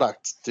wanted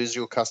product. Does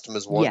your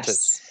customers want it?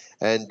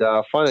 And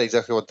find out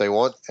exactly what they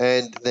want,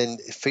 and then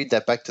feed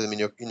that back to them in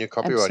your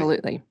copywriting.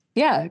 Absolutely,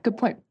 yeah, good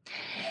point.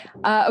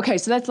 Okay,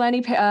 so that's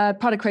landing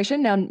product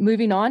creation. Now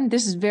moving on,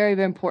 this is very,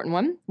 very important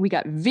one. We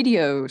got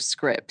video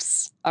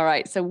scripts. All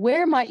right, so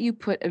where might you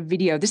put a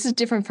video? This is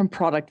different from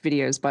product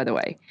videos, by the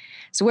way.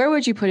 So where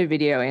would you put a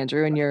video,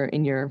 Andrew, in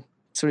your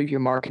sort of your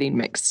marketing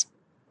mix?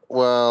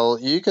 Well,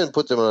 you can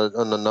put them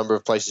on a number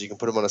of places. You can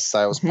put them on a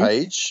sales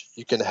page.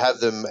 You can have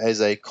them as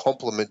a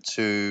complement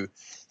to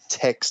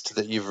text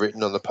that you've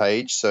written on the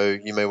page. So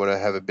you may want to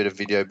have a bit of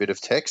video, a bit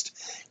of text.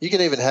 You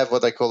can even have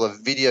what they call a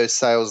video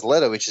sales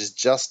letter, which is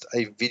just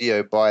a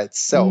video by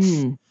itself.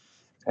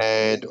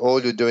 And all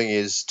you're doing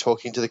is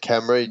talking to the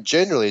camera.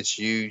 Generally, it's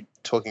you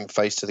talking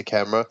face to the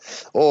camera.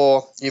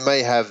 Or you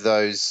may have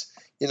those,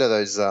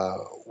 those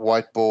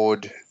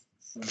whiteboard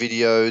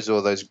videos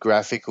or those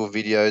graphical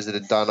videos that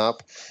are done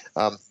up,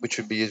 which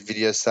would be a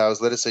video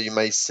sales letter. So you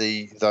may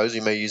see those,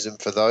 you may use them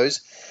for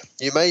those.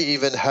 You may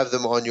even have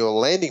them on your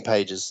landing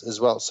pages as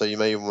well. So you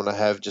may even want to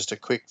have just a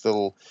quick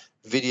little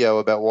video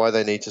about why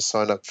they need to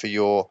sign up for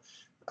your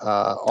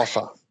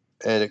offer.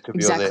 And it could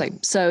be on there. Exactly.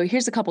 So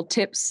here's a couple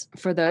tips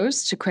for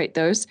those to create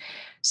those.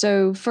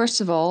 So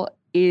first of all,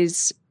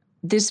 is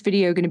this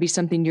video going to be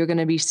something you're going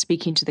to be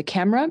speaking to the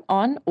camera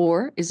on,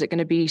 or is it going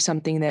to be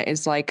something that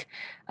is like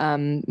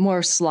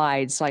more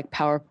slides, like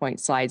PowerPoint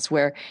slides,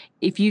 where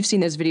if you've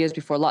seen those videos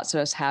before, lots of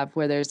us have,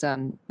 where there's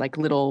like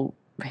little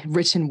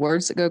written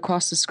words that go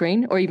across the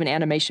screen, or even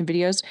animation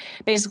videos,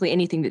 basically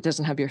anything that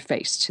doesn't have your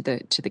face to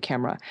the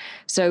camera.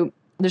 So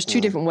there's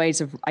two different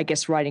ways of, I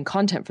guess, writing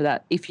content for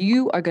that. If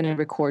you are going to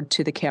record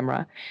to the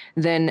camera,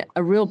 then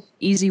a real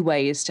easy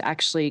way is to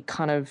actually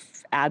kind of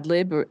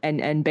ad-lib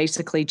and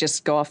basically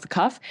just go off the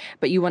cuff.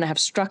 But you want to have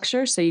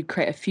structure, so you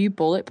create a few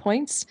bullet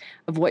points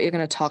of what you're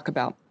going to talk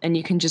about. And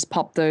you can just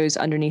pop those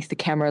underneath the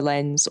camera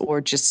lens or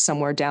just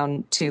somewhere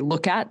down to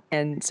look at.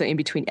 And so in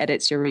between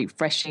edits, you're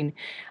refreshing,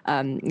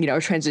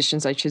 or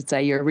transitions, I should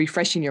say, you're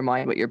refreshing your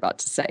mind what you're about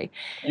to say.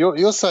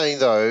 You're saying,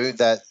 though,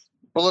 that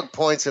bullet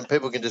points and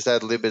people can just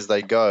ad lib as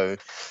they go.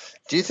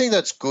 Do you think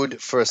that's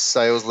good for a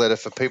sales letter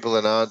for people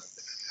that aren't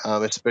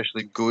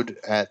especially good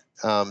at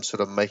sort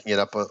of making it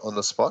up on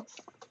the spot?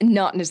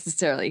 Not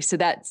necessarily. So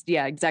that's,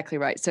 yeah, exactly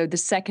right. So the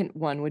second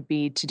one would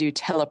be to do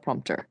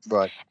teleprompter.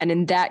 Right. And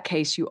in that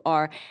case,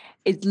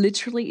 it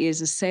literally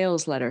is a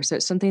sales letter. So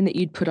it's something that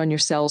you'd put on your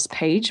sales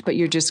page, but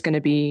you're just going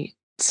to be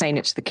saying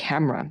it to the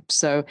camera.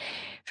 So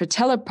for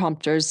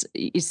teleprompters,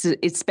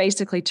 it's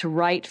basically to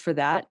write for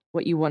that,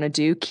 what you want to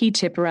do. Key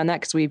tip around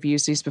that, because we've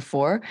used these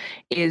before,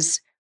 is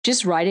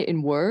just write it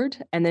in Word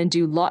and then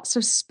do lots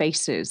of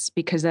spaces,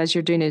 because as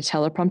you're doing a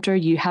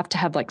teleprompter, you have to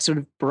have like sort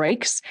of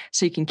breaks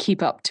so you can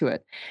keep up to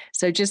it.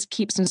 So just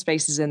keep some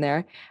spaces in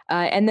there.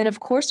 And then,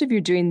 of course, if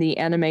you're doing the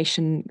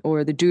animation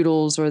or the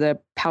doodles or the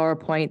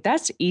PowerPoint,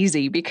 that's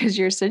easy because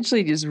you're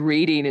essentially just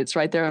reading. It's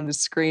right there on the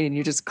screen and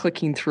you're just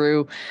clicking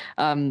through,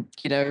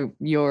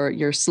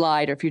 your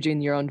slide. Or if you're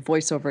doing your own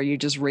voiceover, you're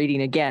just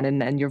reading again,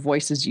 and your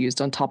voice is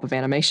used on top of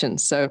animation.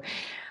 So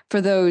for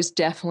those,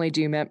 definitely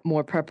do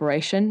more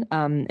preparation.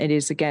 It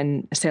is,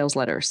 again, a sales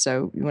letter,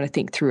 so you want to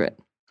think through it.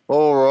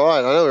 All right.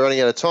 I know we're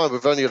running out of time.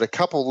 We've only got a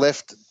couple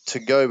left to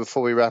go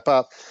before we wrap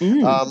up.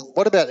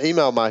 What about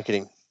email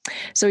marketing?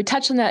 So we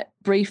touched on that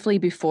briefly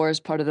before as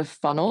part of the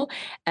funnel.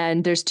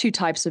 And there's two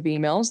types of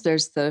emails.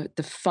 There's the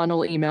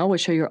funnel email,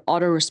 which are your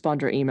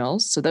autoresponder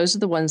emails. So those are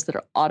the ones that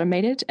are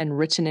automated and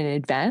written in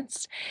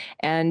advance.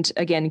 And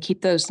again,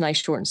 keep those nice,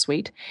 short, and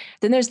sweet.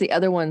 Then there's the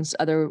other ones,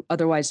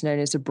 otherwise known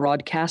as a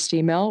broadcast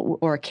email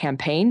or a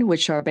campaign,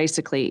 which are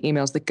basically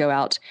emails that go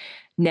out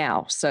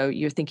now. So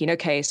you're thinking,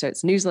 okay, so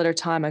it's newsletter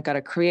time. I've got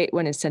to create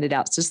one and send it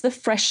out. So it's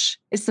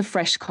the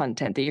fresh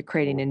content that you're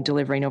creating and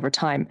delivering over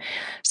time.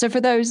 So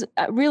for those,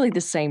 really the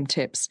same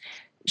tips,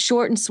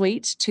 short and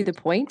sweet, to the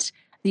point.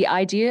 The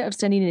idea of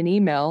sending an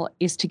email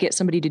is to get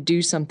somebody to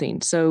do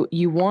something. So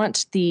you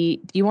want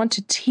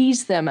to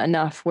tease them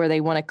enough where they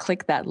want to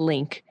click that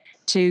link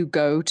to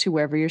go to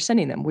wherever you're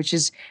sending them, which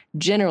is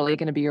generally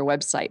going to be your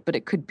website, but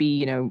it could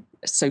be,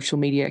 a social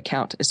media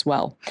account as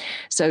well.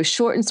 So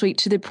short and sweet,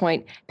 to the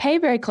point. Pay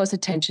very close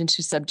attention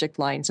to subject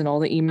lines in all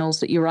the emails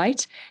that you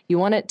write. You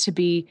want it to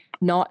be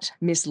not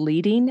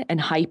misleading and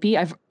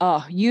hypey.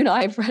 You and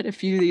I have read a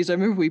few of these. I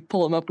remember we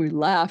pull them up, we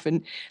laugh,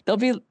 and there'll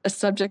be a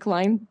subject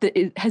line that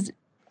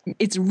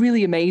it's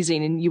really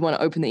amazing and you want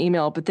to open the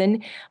email. But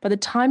then by the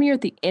time you're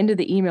at the end of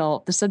the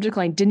email, the subject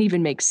line didn't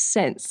even make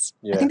sense.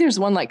 Yeah. I think there's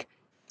one like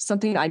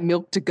something, I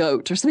milked a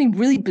goat, or something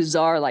really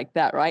bizarre like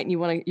that, right? And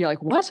you're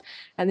like, what?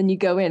 And then you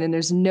go in and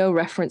there's no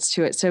reference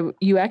to it. So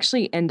you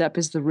actually end up,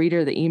 as the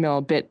reader of the email,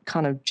 a bit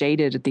kind of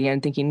jaded at the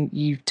end, thinking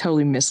you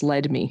totally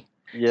misled me.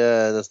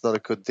 Yeah, that's not a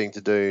good thing to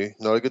do.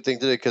 Not a good thing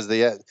to do, because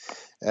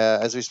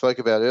as we spoke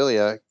about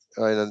earlier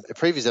in a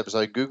previous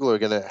episode, Google are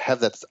going to have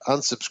that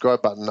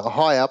unsubscribe button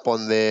high up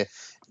on their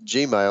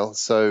Gmail.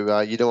 So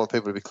you don't want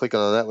people to be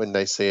clicking on that when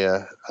they see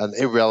an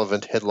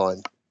irrelevant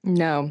headline.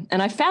 No.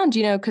 And I found,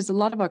 because a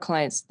lot of our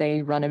clients,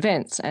 they run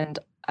events, and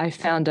I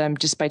found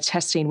just by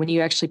testing, when you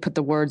actually put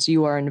the words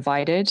 "you are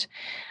invited,"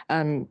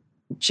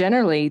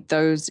 generally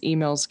those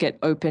emails get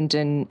opened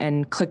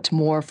and clicked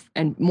more,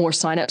 and more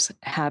signups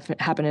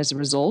happen as a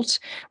result,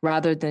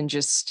 rather than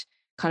just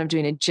kind of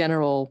doing a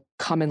general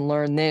come and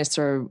learn this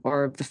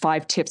or the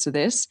 5 tips of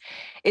this.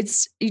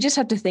 You just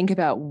have to think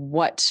about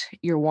what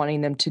you're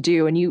wanting them to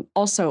do. And you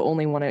also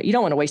you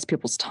don't want to waste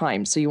people's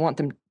time. So you want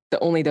them,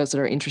 only those that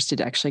are interested,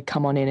 to actually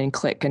come on in and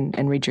click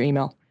and read your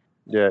email.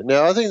 Yeah.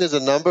 Now, I think there's a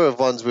number of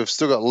ones we've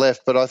still got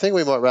left, but I think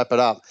we might wrap it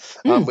up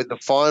with the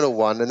final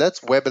one, and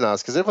that's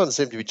webinars, because everyone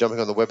seems to be jumping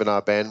on the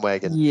webinar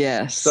bandwagon.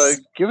 Yes. So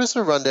give us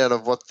a rundown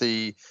of what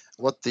the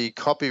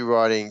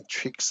copywriting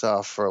tricks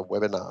are for a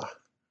webinar.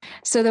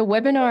 So the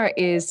webinar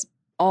is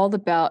all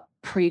about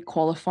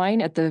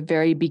pre-qualifying at the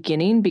very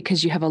beginning,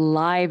 because you have a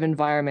live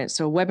environment.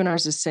 So a webinar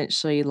is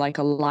essentially like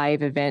a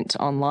live event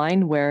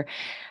online, where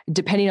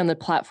depending on the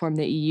platform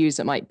that you use,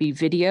 it might be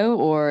video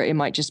or it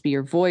might just be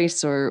your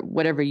voice or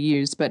whatever you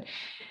use. But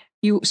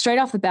you, straight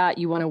off the bat,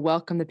 you want to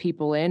welcome the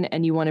people in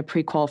and you want to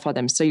pre-qualify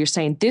them. So you're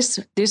saying this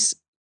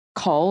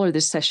call or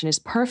this session is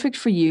perfect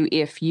for you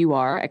if you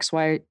are X,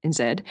 Y, and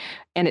Z,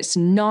 and it's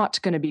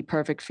not going to be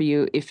perfect for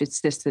you if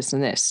it's this, this,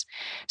 and this.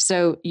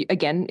 So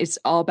again, it's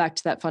all back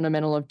to that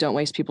fundamental of don't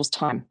waste people's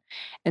time.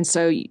 And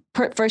so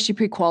first you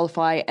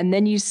pre-qualify, and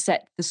then you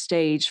set the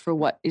stage for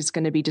what is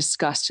going to be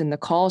discussed in the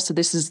call. So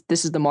this is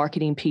the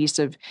marketing piece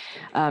of,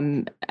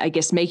 I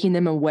guess, making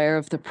them aware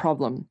of the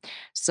problem.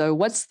 So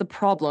what's the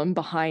problem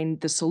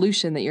behind the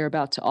solution that you're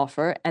about to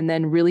offer, and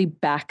then really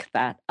back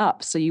that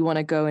up. So you want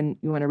to go and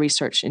you want to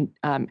research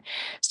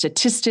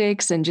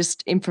statistics and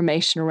just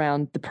information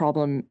around the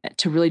problem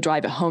to really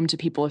drive it home to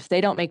people. If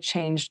they don't make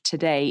change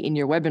today in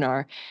your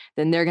webinar,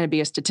 then they're going to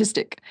be a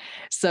statistic.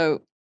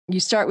 So you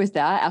start with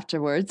that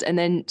afterwards. And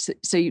then,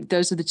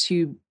 those are the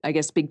two, I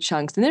guess, big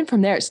chunks. And then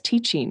from there, it's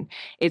teaching.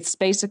 It's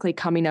basically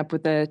coming up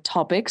with the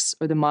topics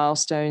or the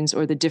milestones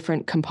or the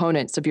different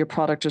components of your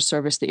product or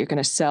service that you're going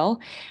to sell.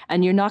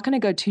 And you're not going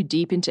to go too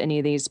deep into any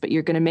of these, but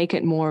you're going to make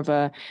it more of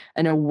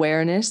an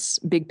awareness,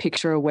 big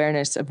picture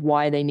awareness of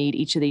why they need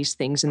each of these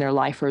things in their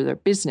life or their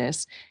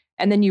business.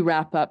 And then you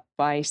wrap up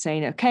by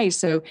saying, okay,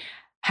 so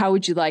how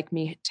would you like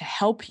me to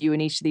help you in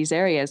each of these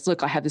areas?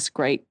 Look, I have this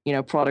great,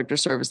 product or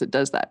service that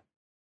does that.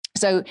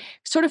 So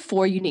sort of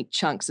 4 unique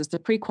chunks. It's the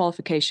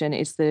pre-qualification,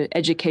 it's the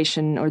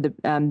education or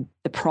the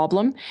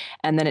problem,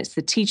 and then it's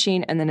the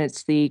teaching, and then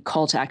it's the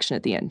call to action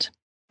at the end.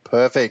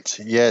 Perfect.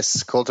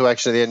 Yes. Call to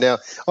action at the end. Now,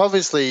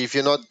 obviously, if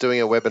you're not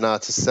doing a webinar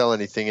to sell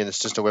anything and it's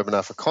just a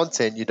webinar for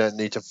content, you don't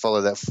need to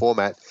follow that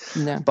format.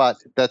 No. But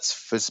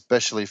that's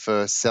especially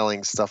for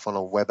selling stuff on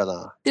a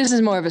webinar. This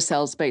is more of a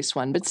sales-based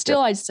one, but still,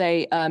 I'd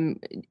say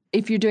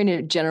if you're doing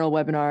a general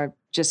webinar,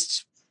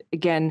 just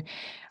again,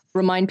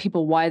 remind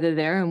people why they're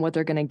there and what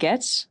they're going to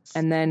get,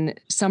 and then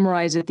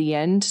summarize at the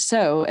end.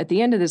 So at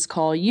the end of this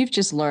call, you've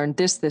just learned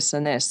this, this,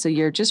 and this. So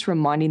you're just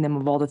reminding them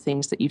of all the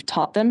things that you've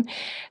taught them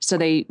so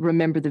they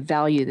remember the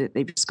value that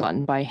they've just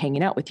gotten by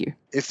hanging out with you.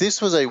 If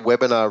this was a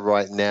webinar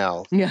right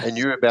now and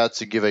you're about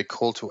to give a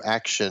call to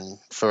action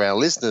for our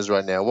listeners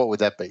right now, what would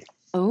that be?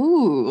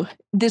 Oh,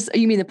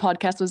 you mean the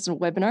podcast was a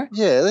webinar?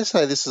 Yeah, let's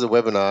say this is a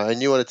webinar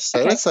and you wanted to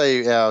say, let's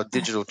say our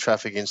Digital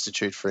Traffic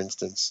Institute, for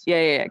instance.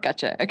 Yeah,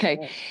 gotcha.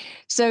 Okay.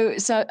 So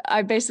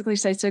I basically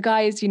say, so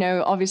guys,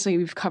 obviously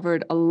we've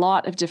covered a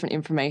lot of different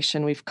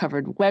information. We've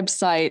covered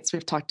websites,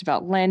 we've talked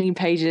about landing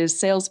pages,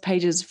 sales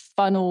pages,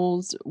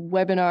 funnels,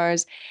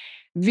 webinars,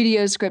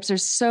 video scripts.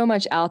 There's so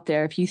much out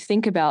there. If you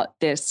think about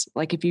this,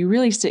 like if you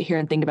really sit here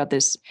and think about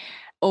this,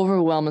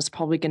 overwhelm is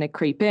probably going to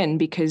creep in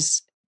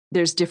because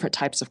there's different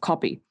types of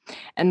copy.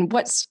 And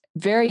what's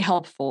very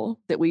helpful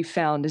that we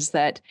found is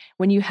that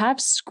when you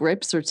have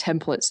scripts or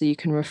templates that you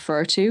can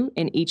refer to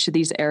in each of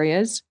these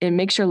areas, it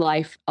makes your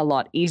life a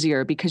lot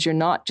easier because you're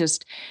not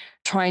just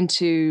trying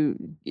to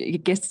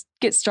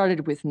get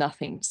started with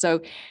nothing. So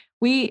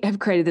we have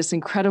created this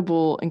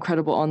incredible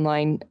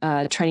online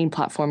training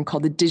platform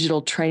called the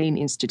Digital Training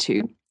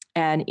Institute.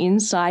 And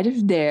inside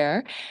of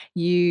there,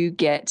 you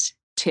get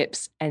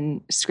tips and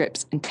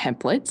scripts and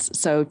templates.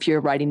 So if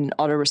you're writing an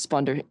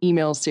autoresponder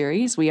email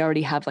series, we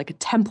already have like a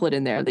template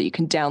in there that you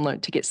can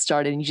download to get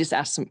started. And you just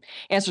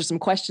answer some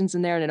questions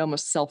in there and it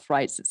almost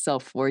self-writes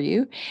itself for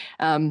you.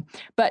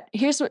 But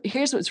here's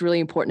what's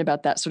really important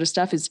about that sort of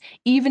stuff is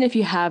even if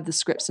you have the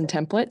scripts and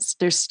templates,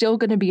 there's still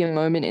going to be a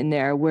moment in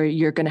there where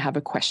you're going to have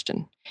a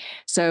question.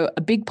 So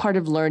a big part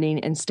of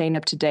learning and staying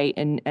up to date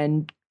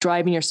and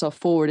driving yourself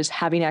forward is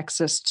having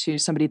access to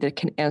somebody that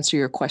can answer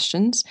your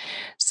questions.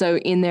 So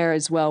in there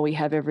as well, we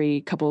have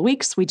every couple of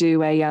weeks, we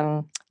do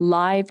a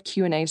live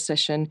Q&A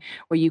session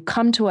where you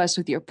come to us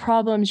with your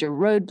problems, your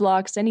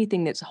roadblocks,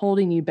 anything that's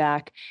holding you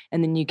back,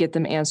 and then you get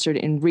them answered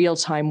in real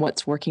time,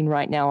 what's working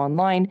right now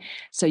online,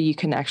 so you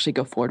can actually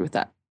go forward with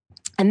that.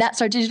 And that's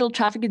our Digital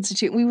Traffic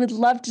Institute. We would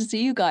love to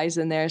see you guys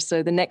in there.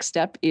 So the next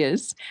step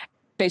is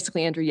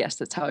basically, Andrew, yes,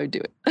 that's how I would do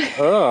it.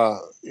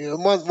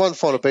 One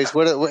final piece.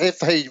 If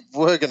they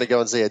were going to go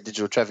and see a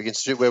Digital Traffic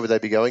Institute, where would they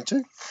be going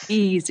to?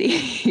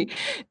 Easy.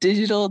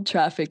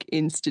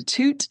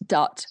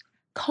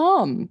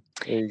 digitaltrafficinstitute.com.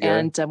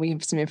 And we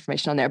have some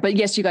information on there. But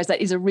yes, you guys, that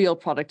is a real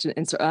product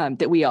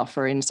that we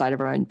offer inside of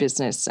our own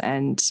business.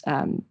 And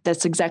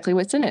that's exactly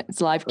what's in it.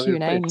 It's live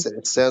Q&A.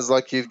 It sounds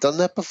like you've done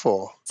that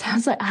before.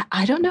 Sounds like,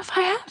 I don't know if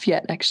I have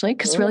yet, actually,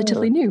 because it's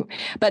relatively new.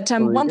 But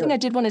one thing I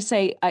did want to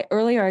say,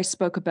 earlier I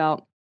spoke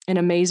about an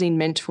amazing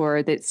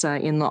mentor that's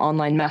in the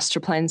online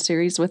master plan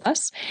series with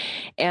us.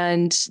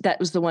 And that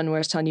was the one where I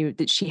was telling you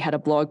that she had a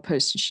blog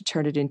post and she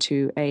turned it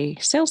into a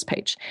sales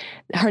page.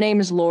 Her name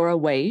is Laura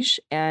Wage,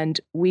 and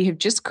we have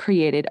just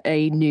created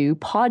a new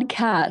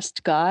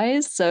podcast,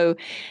 guys. So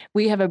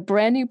we have a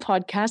brand new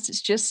podcast.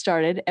 It's just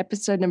started.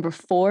 Episode number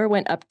 4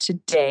 went up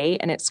today,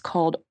 and it's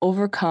called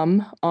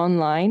Overcome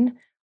Online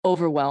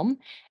Overwhelm.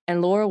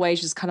 And Laura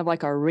Wage is kind of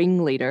like our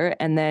ringleader.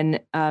 And then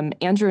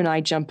Andrew and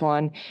I jump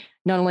on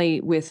not only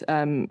with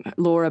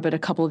Laura, but a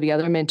couple of the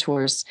other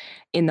mentors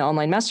in the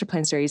online master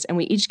plan series. And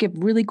we each give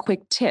really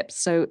quick tips.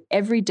 So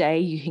every day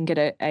you can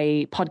get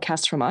a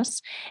podcast from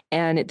us,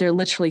 and they're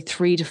literally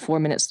 3 to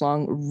 4 minutes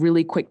long,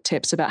 really quick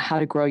tips about how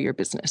to grow your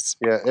business.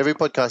 Yeah, every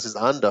podcast is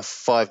under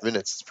 5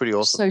 minutes. It's pretty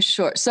awesome.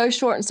 So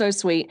short and so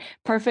sweet.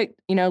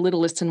 Perfect, little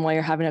listen while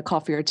you're having a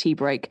coffee or a tea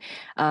break.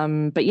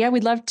 But yeah,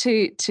 we'd love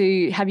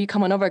to have you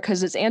come on over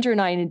because it's Andrew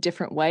and I in a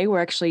different way. We're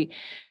actually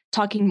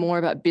talking more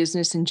about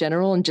business in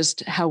general and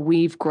just how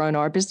we've grown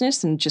our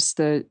business and just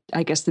the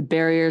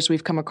barriers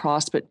we've come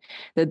across, but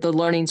the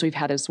learnings we've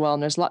had as well.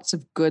 And there's lots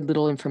of good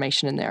little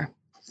information in there.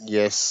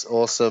 Yes,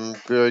 awesome.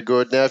 Very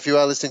good. Now, if you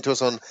are listening to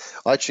us on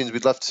iTunes,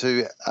 we'd love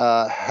to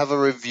have a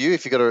review.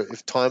 If you've got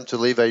time to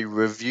leave a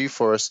review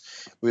for us,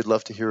 we'd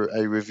love to hear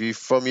a review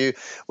from you.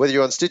 Whether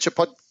you're on Stitcher,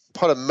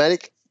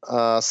 Podomatic,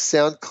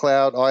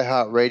 SoundCloud,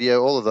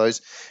 iHeartRadio, all of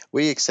those,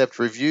 we accept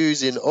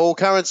reviews in all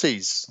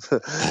currencies. So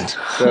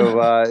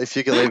if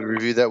you can leave a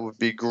review, that would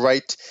be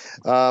great.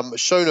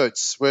 Show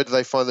notes. Where do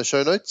they find the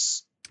show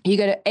notes? You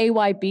go to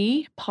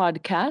AYB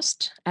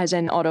Podcast, as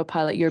in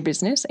Autopilot Your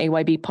Business,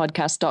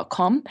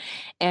 aybpodcast.com,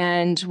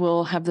 and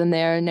we'll have them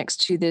there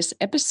next to this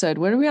episode.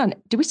 What are we on?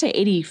 Did we say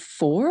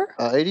 84?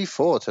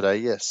 84 today,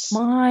 yes.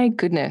 My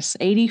goodness,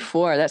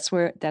 84. That's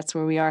where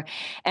we are.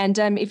 And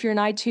if you're in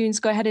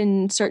iTunes, go ahead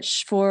and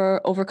search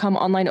for Overcome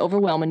Online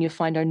Overwhelm, and you'll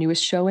find our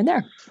newest show in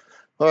there.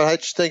 All right,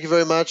 H, thank you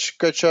very much.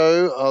 Great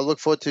show. I look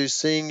forward to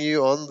seeing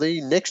you on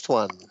the next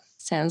one.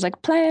 Sounds like a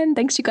plan.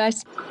 Thanks, you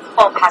guys.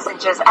 All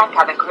passengers and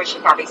cabin crew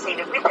should now be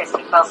seated with their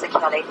seatbelts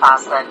securely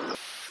fastened.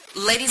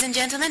 Ladies and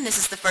gentlemen, this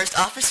is the first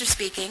officer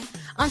speaking.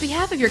 On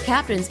behalf of your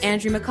captains,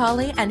 Andrew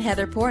McCauley and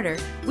Heather Porter,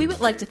 we would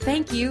like to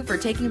thank you for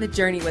taking the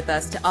journey with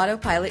us to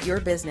autopilot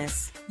your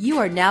business. You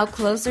are now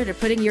closer to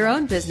putting your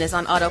own business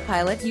on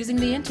autopilot using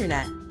the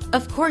internet.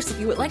 Of course, if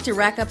you would like to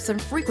rack up some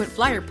frequent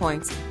flyer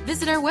points,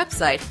 visit our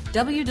website,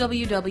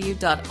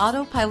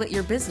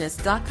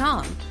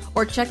 www.autopilotyourbusiness.com,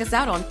 or check us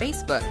out on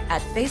Facebook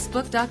at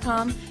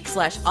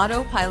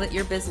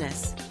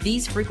facebook.com/autopilotyourbusiness.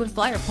 These frequent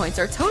flyer points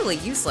are totally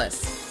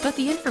useless, but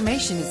the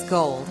information is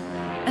gold.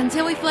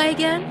 Until we fly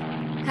again,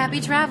 happy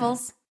travels.